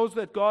statement shows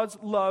that God's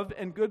love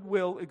and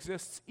goodwill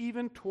exists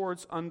even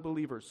towards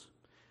unbelievers.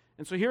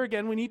 And so here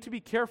again, we need to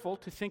be careful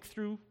to think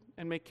through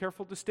and make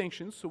careful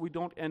distinctions so we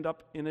don't end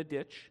up in a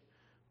ditch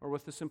or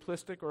with a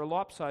simplistic or a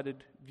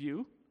lopsided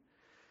view.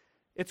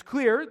 It's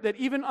clear that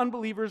even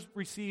unbelievers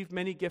receive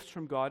many gifts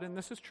from God, and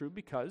this is true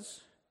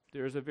because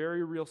there is a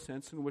very real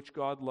sense in which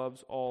God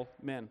loves all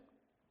men.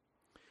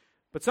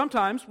 But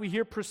sometimes we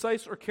hear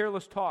precise or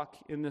careless talk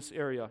in this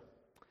area,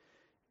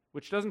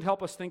 which doesn't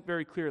help us think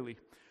very clearly.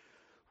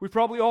 We've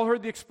probably all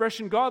heard the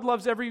expression, God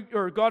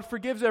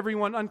forgives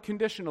everyone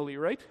unconditionally,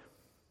 right?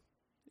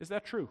 Is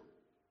that true?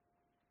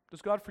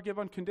 Does God forgive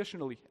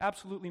unconditionally?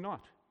 Absolutely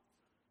not.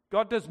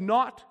 God does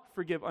not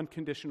forgive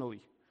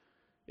unconditionally.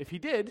 If he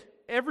did,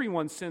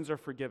 everyone's sins are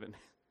forgiven.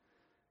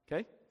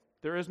 Okay?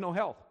 There is no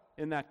hell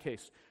in that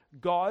case.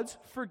 God's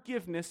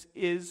forgiveness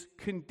is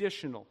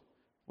conditional.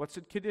 What's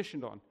it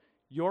conditioned on?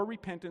 Your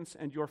repentance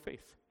and your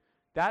faith.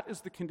 That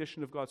is the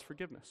condition of God's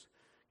forgiveness.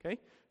 Okay?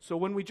 So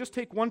when we just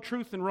take one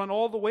truth and run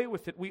all the way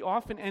with it, we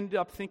often end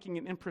up thinking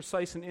in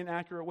imprecise and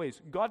inaccurate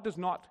ways. God does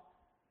not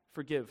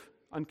forgive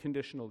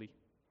unconditionally.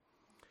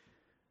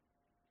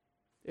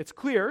 It's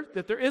clear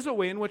that there is a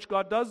way in which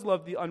God does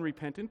love the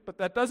unrepentant, but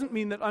that doesn't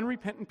mean that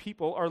unrepentant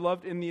people are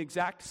loved in the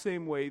exact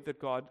same way that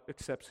God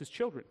accepts his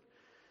children.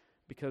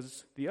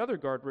 Because the other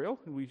guardrail,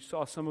 and we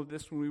saw some of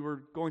this when we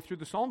were going through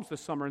the Psalms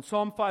this summer, in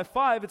Psalm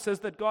 5:5 it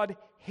says that God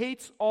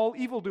hates all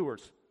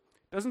evildoers.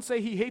 It doesn't say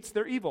he hates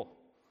their evil.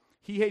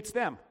 He hates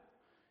them.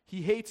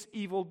 He hates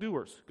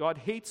evildoers. God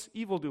hates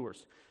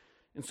evildoers.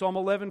 In Psalm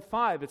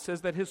 11:5 it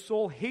says that his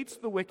soul hates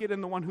the wicked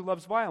and the one who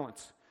loves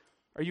violence.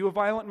 Are you a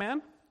violent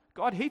man?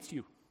 God hates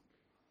you.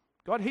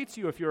 God hates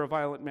you if you're a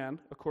violent man,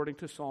 according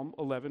to Psalm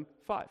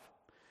 11:5.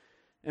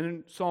 And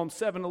in Psalm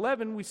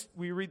 7:11,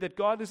 we read that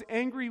God is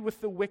angry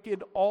with the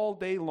wicked all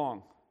day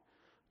long.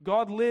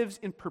 God lives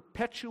in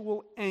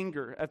perpetual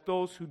anger at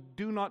those who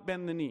do not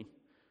bend the knee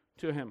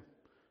to him.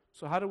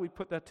 So how do we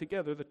put that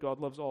together, that God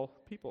loves all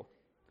people?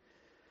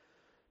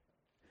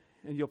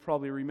 And you'll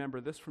probably remember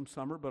this from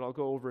summer, but I'll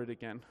go over it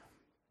again.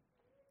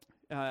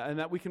 And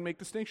that we can make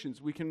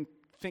distinctions. We can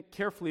think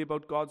carefully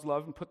about God's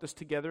love and put this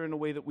together in a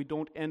way that we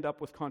don't end up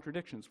with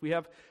contradictions. We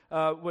have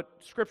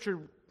what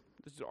Scripture,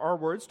 this is our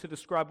words to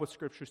describe what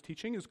Scripture is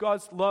teaching, is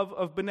God's love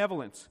of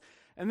benevolence.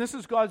 And this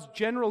is God's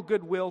general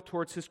goodwill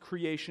towards his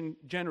creation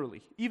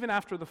generally. Even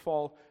after the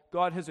fall,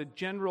 God has a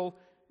general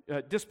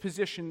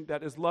disposition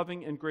that is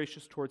loving and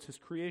gracious towards his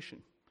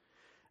creation.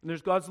 And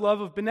there's God's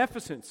love of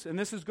beneficence, and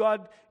this is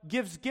God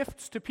gives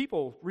gifts to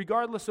people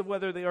regardless of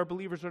whether they are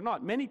believers or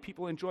not. Many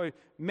people enjoy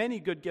many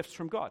good gifts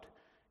from God.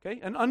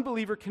 Okay? An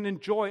unbeliever can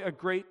enjoy a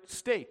great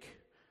steak.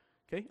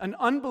 Okay? An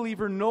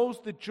unbeliever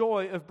knows the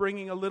joy of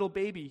bringing a little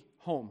baby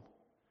home.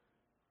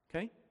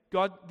 Okay?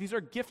 These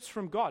are gifts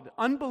from God.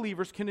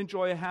 Unbelievers can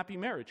enjoy a happy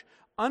marriage.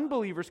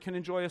 Unbelievers can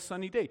enjoy a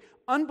sunny day.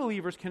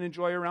 Unbelievers can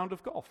enjoy a round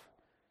of golf.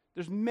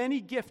 There's many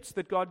gifts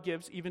that God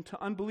gives even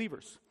to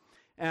unbelievers.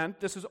 And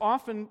this is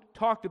often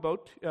talked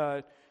about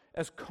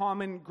as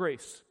common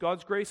grace.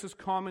 God's grace is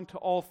common to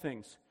all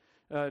things,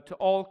 to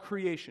all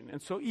creation.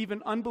 And so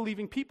even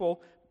unbelieving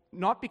people,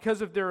 not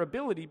because of their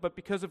ability, but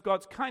because of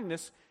God's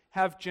kindness,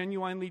 have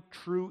genuinely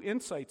true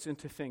insights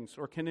into things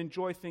or can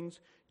enjoy things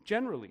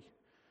generally.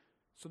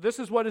 So this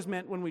is what is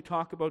meant when we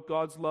talk about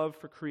God's love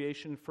for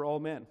creation for all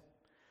men.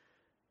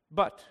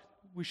 But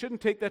we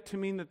shouldn't take that to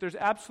mean that there's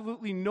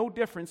absolutely no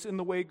difference in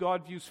the way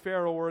God views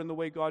Pharaoh or in the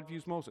way God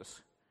views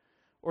Moses.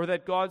 Or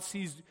that God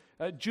sees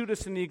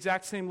Judas in the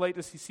exact same light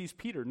as he sees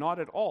Peter. Not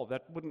at all.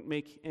 That wouldn't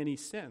make any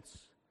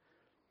sense.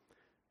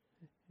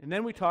 And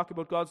then we talk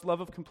about God's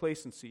love of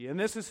complacency. And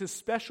this is his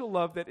special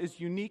love that is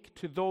unique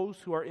to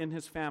those who are in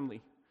his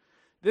family.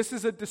 This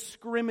is a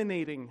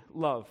discriminating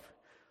love.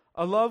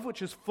 A love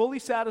which is fully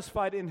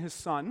satisfied in his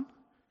Son.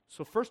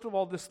 So first of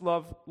all, this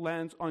love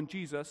lands on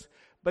Jesus.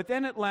 But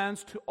then it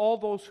lands to all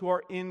those who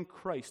are in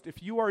Christ.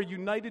 If you are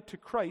united to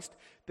Christ,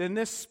 then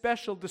this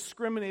special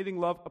discriminating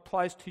love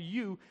applies to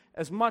you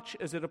as much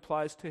as it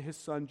applies to his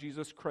Son,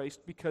 Jesus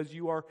Christ, because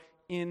you are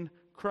in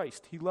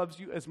Christ. He loves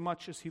you as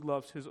much as he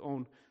loves his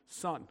own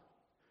Son.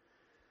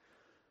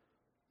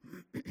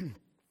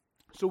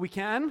 So we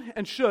can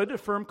and should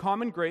affirm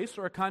common grace,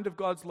 or a kind of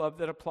God's love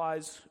that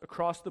applies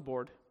across the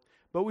board.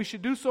 But we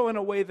should do so in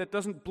a way that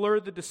doesn't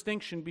blur the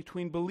distinction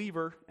between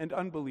believer and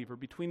unbeliever,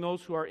 between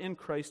those who are in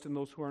Christ and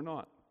those who are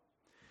not.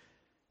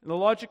 And the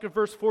logic of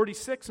verse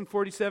 46 and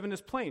 47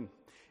 is plain.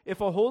 If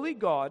a holy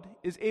God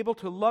is able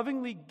to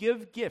lovingly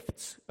give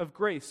gifts of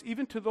grace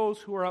even to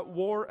those who are at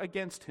war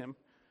against him,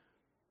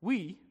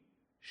 we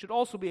should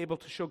also be able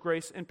to show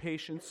grace and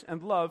patience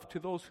and love to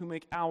those who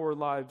make our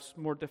lives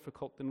more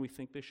difficult than we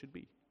think they should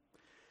be.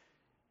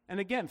 And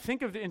again,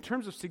 think of it in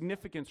terms of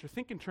significance, or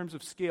think in terms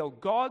of scale.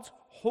 God's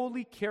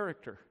holy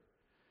character,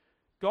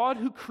 God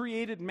who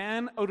created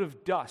man out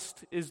of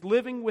dust, is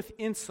living with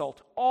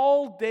insult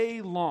all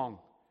day long,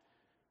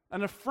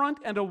 an affront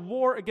and a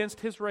war against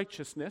his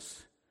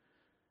righteousness,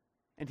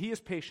 and he is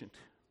patient.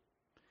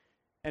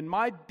 And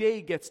my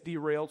day gets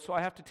derailed, so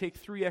I have to take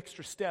 3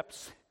 extra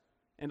steps,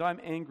 and I'm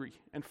angry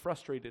and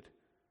frustrated.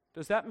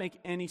 Does that make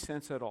any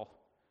sense at all?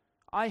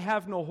 I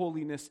have no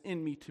holiness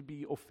in me to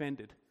be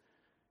offended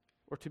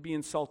or to be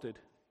insulted.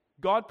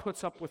 God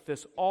puts up with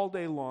this all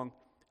day long,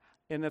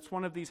 and that's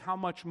one of these how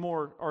much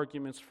more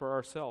arguments for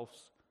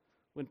ourselves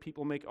when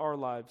people make our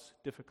lives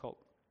difficult.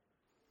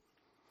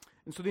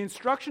 And so the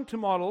instruction to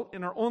model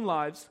in our own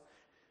lives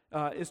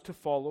is to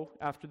follow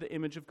after the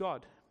image of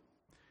God.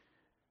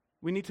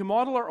 We need to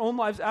model our own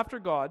lives after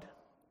God,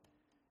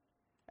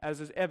 as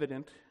is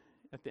evident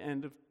at the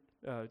end of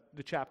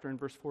the chapter in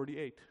verse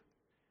 48,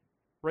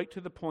 right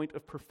to the point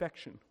of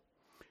perfection.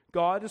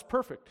 God is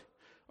perfect.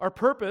 Our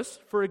purpose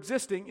for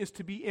existing is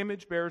to be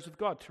image bearers of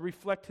God, to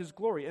reflect his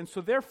glory. And so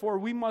therefore,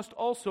 we must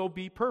also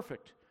be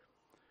perfect.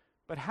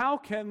 But how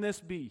can this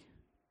be?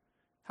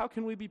 How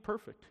can we be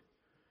perfect?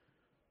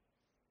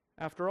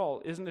 After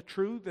all, isn't it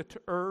true that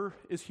to err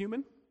is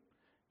human?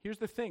 Here's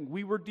the thing.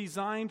 We were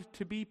designed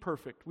to be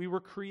perfect. We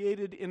were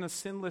created in a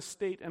sinless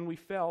state and we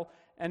fell.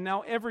 And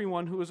now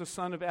everyone who is a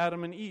son of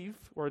Adam and Eve,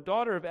 or a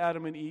daughter of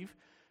Adam and Eve,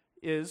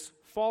 is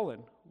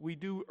fallen. We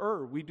do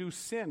err. We do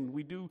sin.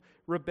 We do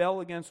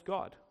rebel against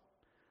God.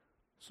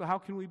 So how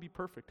can we be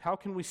perfect? How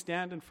can we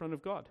stand in front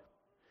of God?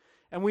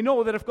 And we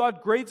know that if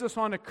God grades us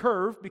on a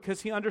curve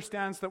because he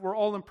understands that we're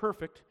all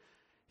imperfect,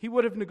 he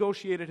would have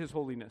negotiated his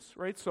holiness,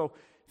 right? So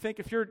think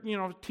if you're,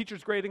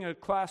 teacher's grading a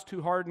class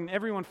too hard and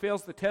everyone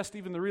fails the test,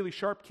 even the really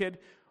sharp kid,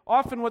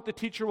 often what the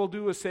teacher will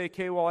do is say,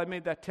 okay, well, I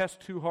made that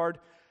test too hard,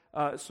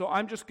 so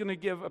I'm just going to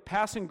give a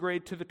passing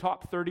grade to the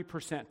top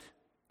 30%.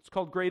 It's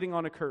called grading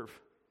on a curve.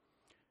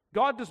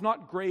 God does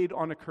not grade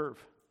on a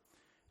curve.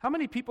 How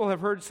many people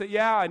have heard say,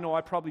 yeah, I know I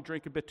probably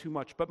drink a bit too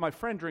much, but my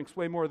friend drinks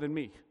way more than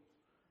me?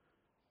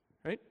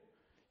 Right?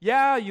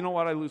 Yeah, you know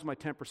what, I lose my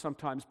temper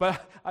sometimes,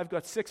 but I've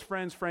got 6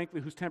 friends, frankly,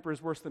 whose temper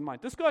is worse than mine.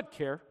 Does God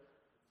care?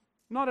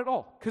 Not at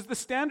all. Because the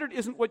standard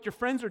isn't what your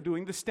friends are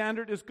doing, the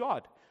standard is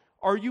God.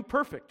 Are you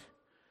perfect?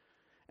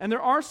 And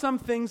there are some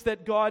things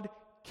that God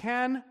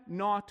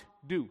cannot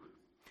do.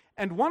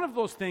 And one of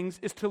those things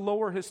is to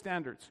lower his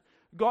standards.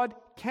 God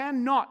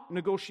cannot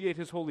negotiate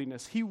his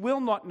holiness. He will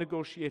not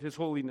negotiate his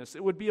holiness.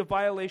 It would be a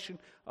violation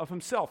of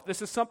himself.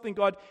 This is something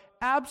God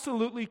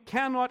absolutely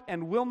cannot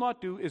and will not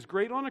do, is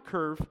grade on a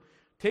curve,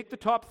 take the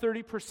top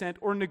 30%,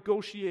 or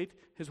negotiate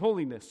his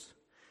holiness.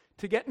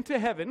 To get into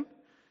heaven,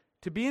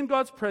 to be in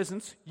God's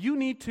presence, you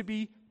need to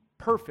be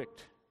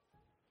perfect.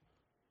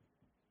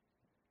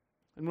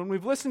 And when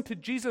we've listened to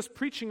Jesus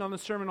preaching on the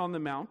Sermon on the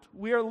Mount,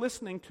 we are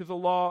listening to the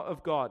law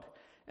of God.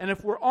 And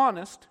if we're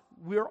honest,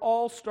 we're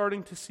all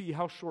starting to see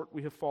how short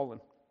we have fallen.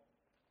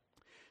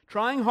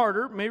 Trying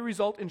harder may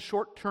result in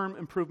short-term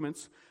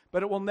improvements,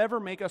 but it will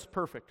never make us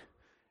perfect.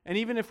 And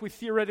even if we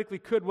theoretically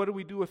could, what do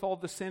we do with all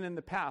the sin in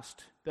the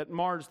past that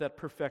mars that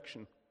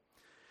perfection?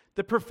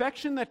 The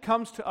perfection that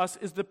comes to us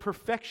is the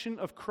perfection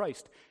of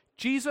Christ.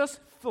 Jesus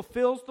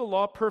fulfills the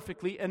law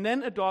perfectly and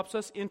then adopts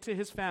us into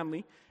his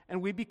family,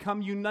 and we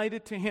become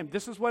united to him.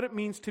 This is what it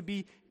means to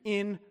be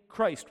in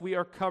Christ. We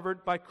are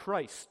covered by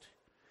Christ.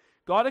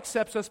 God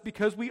accepts us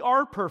because we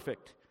are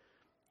perfect.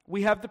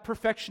 We have the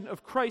perfection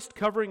of Christ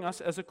covering us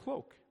as a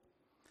cloak.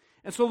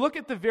 And so look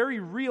at the very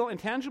real and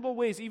tangible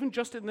ways, even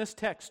just in this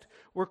text,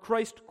 where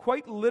Christ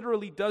quite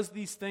literally does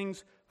these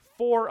things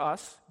for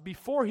us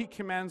before he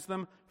commands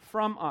them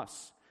from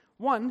us.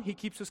 One, he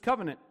keeps his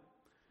covenant.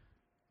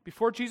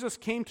 Before Jesus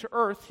came to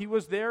earth, he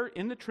was there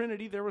in the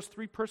Trinity. There was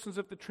 3 persons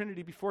of the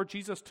Trinity before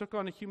Jesus took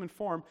on a human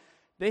form.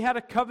 They had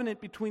a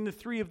covenant between the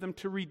 3 of them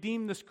to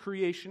redeem this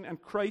creation,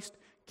 and Christ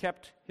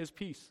kept his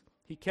peace.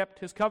 He kept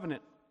his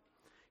covenant.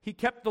 He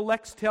kept the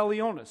lex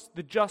talionis,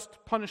 the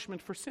just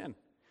punishment for sin.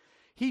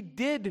 He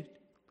did,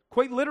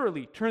 quite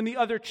literally, turn the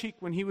other cheek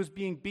when he was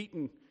being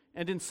beaten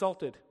and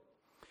insulted.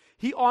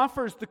 He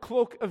offers the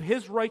cloak of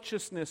his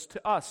righteousness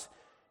to us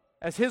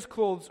as his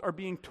clothes are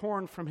being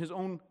torn from his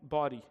own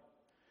body.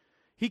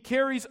 He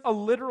carries a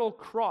literal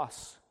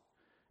cross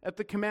at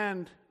the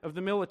command of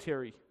the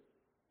military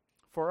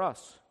for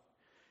us.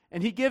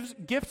 And he gives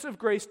gifts of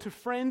grace to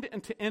friend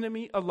and to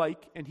enemy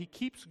alike, and he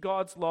keeps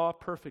God's law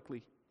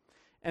perfectly.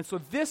 And so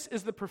this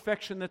is the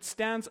perfection that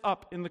stands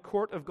up in the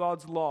court of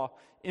God's law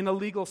in a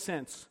legal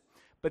sense.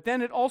 But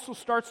then it also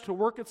starts to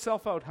work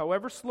itself out,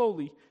 however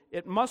slowly,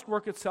 it must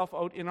work itself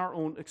out in our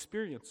own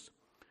experience.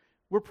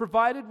 We're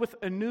provided with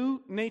a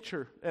new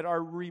nature at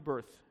our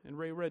rebirth, and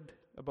Ray read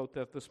about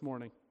that this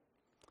morning.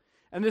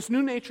 And this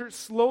new nature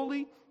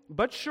slowly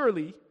but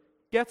surely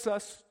gets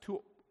us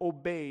to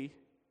obey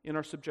in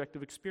our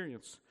subjective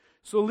experience.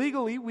 So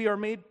legally, we are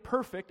made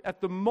perfect at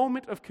the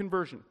moment of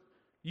conversion.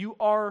 You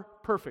are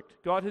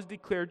perfect. God has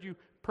declared you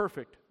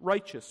perfect,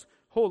 righteous,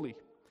 holy.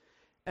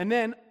 And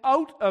then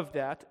out of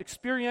that,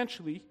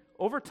 experientially,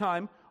 over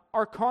time,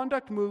 our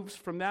conduct moves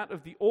from that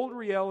of the old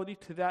reality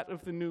to that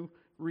of the new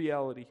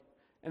reality.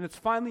 And it's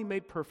finally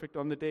made perfect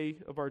on the day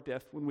of our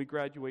death when we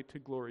graduate to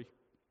glory.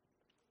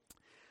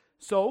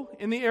 So,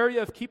 in the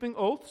area of keeping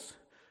oaths,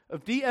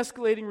 of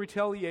de-escalating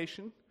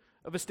retaliation,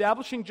 of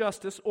establishing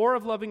justice, or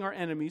of loving our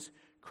enemies,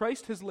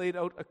 Christ has laid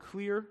out a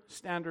clear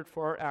standard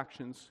for our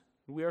actions.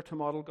 We are to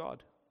model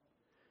God.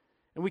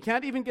 And we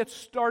can't even get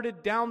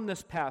started down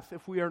this path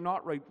if we are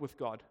not right with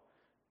God.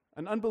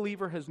 An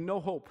unbeliever has no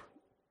hope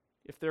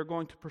if they're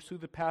going to pursue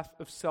the path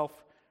of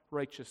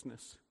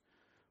self-righteousness.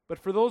 But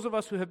for those of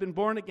us who have been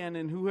born again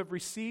and who have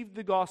received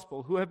the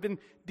gospel, who have been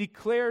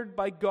declared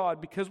by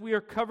God because we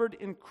are covered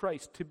in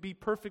Christ to be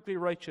perfectly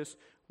righteous,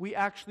 we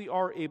actually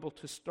are able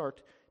to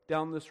start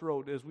down this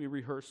road as we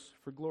rehearse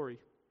for glory.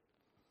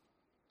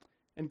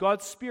 And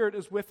God's Spirit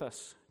is with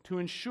us to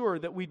ensure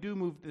that we do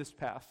move this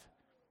path,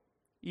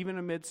 even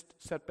amidst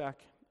setback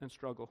and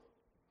struggle.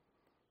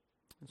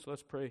 And so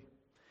let's pray.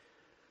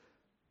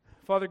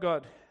 Father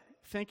God,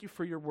 thank you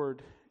for your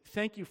word.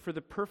 Thank you for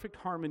the perfect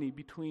harmony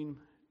between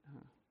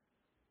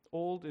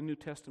Old and New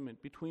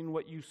Testament, between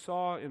what you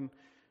saw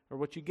or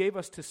what you gave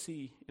us to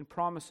see in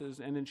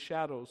promises and in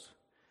shadows,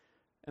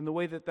 and the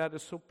way that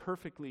is so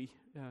perfectly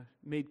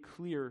made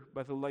clear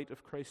by the light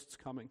of Christ's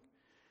coming.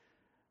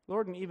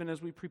 Lord, and even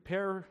as we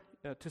prepare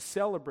to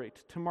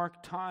celebrate, to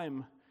mark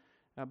time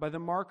by the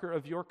marker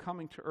of your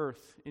coming to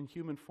earth in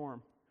human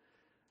form,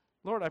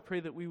 Lord, I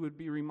pray that we would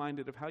be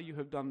reminded of how you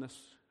have done this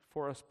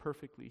for us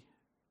perfectly,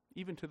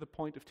 even to the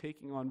point of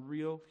taking on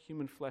real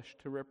human flesh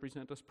to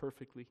represent us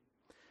perfectly.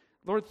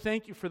 Lord,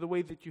 thank you for the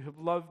way that you have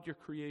loved your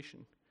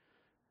creation,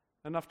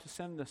 enough to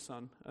send the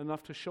Son,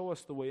 enough to show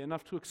us the way,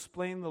 enough to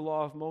explain the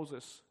law of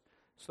Moses,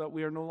 so that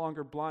we are no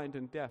longer blind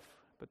and deaf,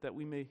 but that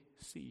we may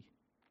see.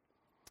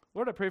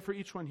 Lord, I pray for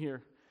each one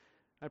here.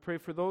 I pray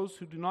for those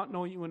who do not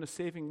know you in a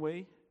saving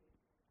way.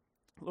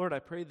 Lord, I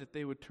pray that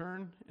they would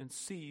turn and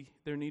see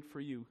their need for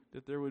you,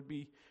 that there would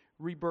be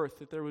rebirth,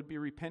 that there would be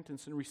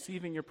repentance and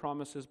receiving your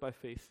promises by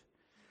faith.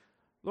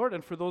 Lord,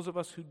 and for those of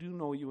us who do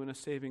know you in a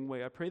saving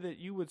way, I pray that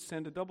you would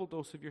send a double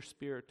dose of your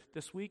Spirit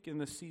this week and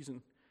this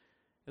season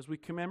as we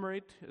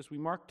commemorate, as we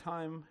mark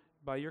time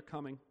by your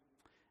coming,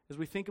 as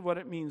we think of what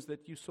it means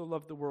that you so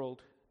loved the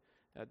world,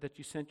 that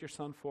you sent your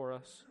Son for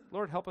us.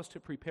 Lord, help us to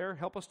prepare,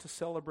 help us to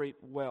celebrate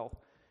well.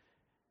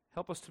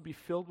 Help us to be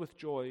filled with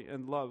joy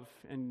and love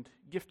and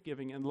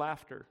gift-giving and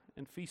laughter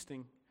and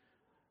feasting,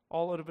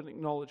 all out of an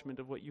acknowledgement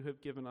of what you have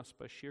given us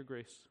by sheer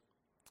grace.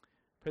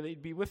 Pray that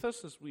you'd be with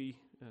us as we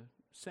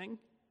sing.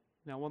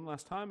 Now, one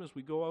last time, as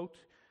we go out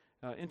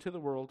into the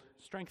world,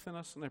 strengthen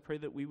us, and I pray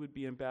that we would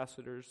be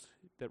ambassadors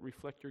that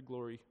reflect your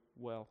glory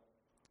well.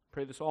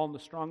 Pray this all in the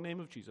strong name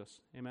of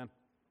Jesus. Amen.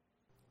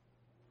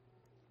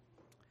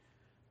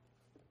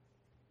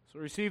 So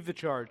receive the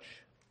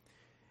charge.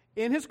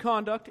 In his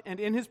conduct and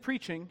in his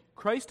preaching,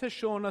 Christ has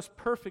shown us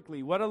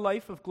perfectly what a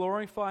life of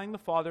glorifying the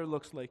Father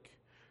looks like.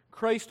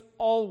 Christ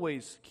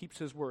always keeps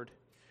his word.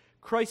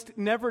 Christ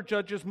never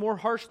judges more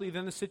harshly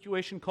than the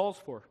situation calls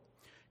for.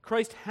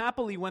 Christ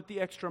happily went the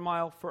extra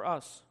mile for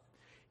us.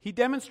 He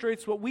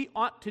demonstrates what we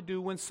ought to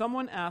do when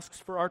someone asks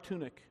for our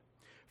tunic.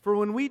 For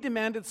when we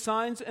demanded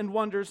signs and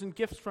wonders and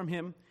gifts from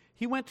him,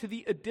 he went to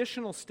the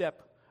additional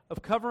step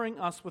of covering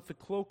us with the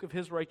cloak of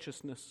his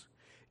righteousness,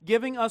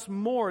 giving us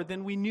more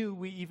than we knew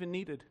we even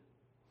needed.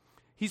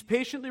 He's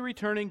patiently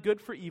returning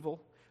good for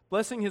evil,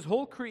 blessing his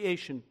whole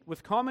creation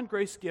with common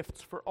grace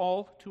gifts for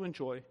all to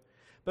enjoy,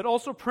 but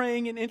also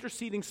praying and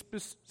interceding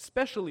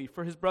specially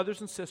for his brothers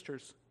and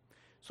sisters.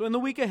 So in the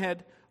week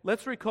ahead,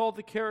 let's recall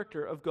the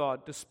character of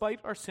God despite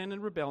our sin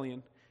and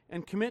rebellion,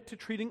 and commit to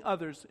treating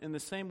others in the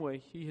same way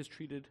he has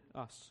treated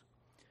us.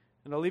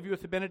 And I'll leave you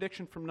with the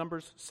benediction from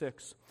Numbers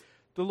 6.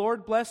 The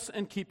Lord bless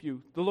and keep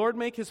you. The Lord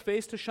make his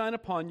face to shine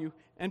upon you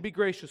and be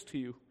gracious to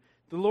you.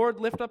 The Lord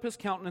lift up his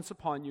countenance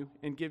upon you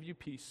and give you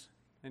peace.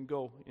 And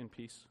go in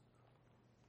peace.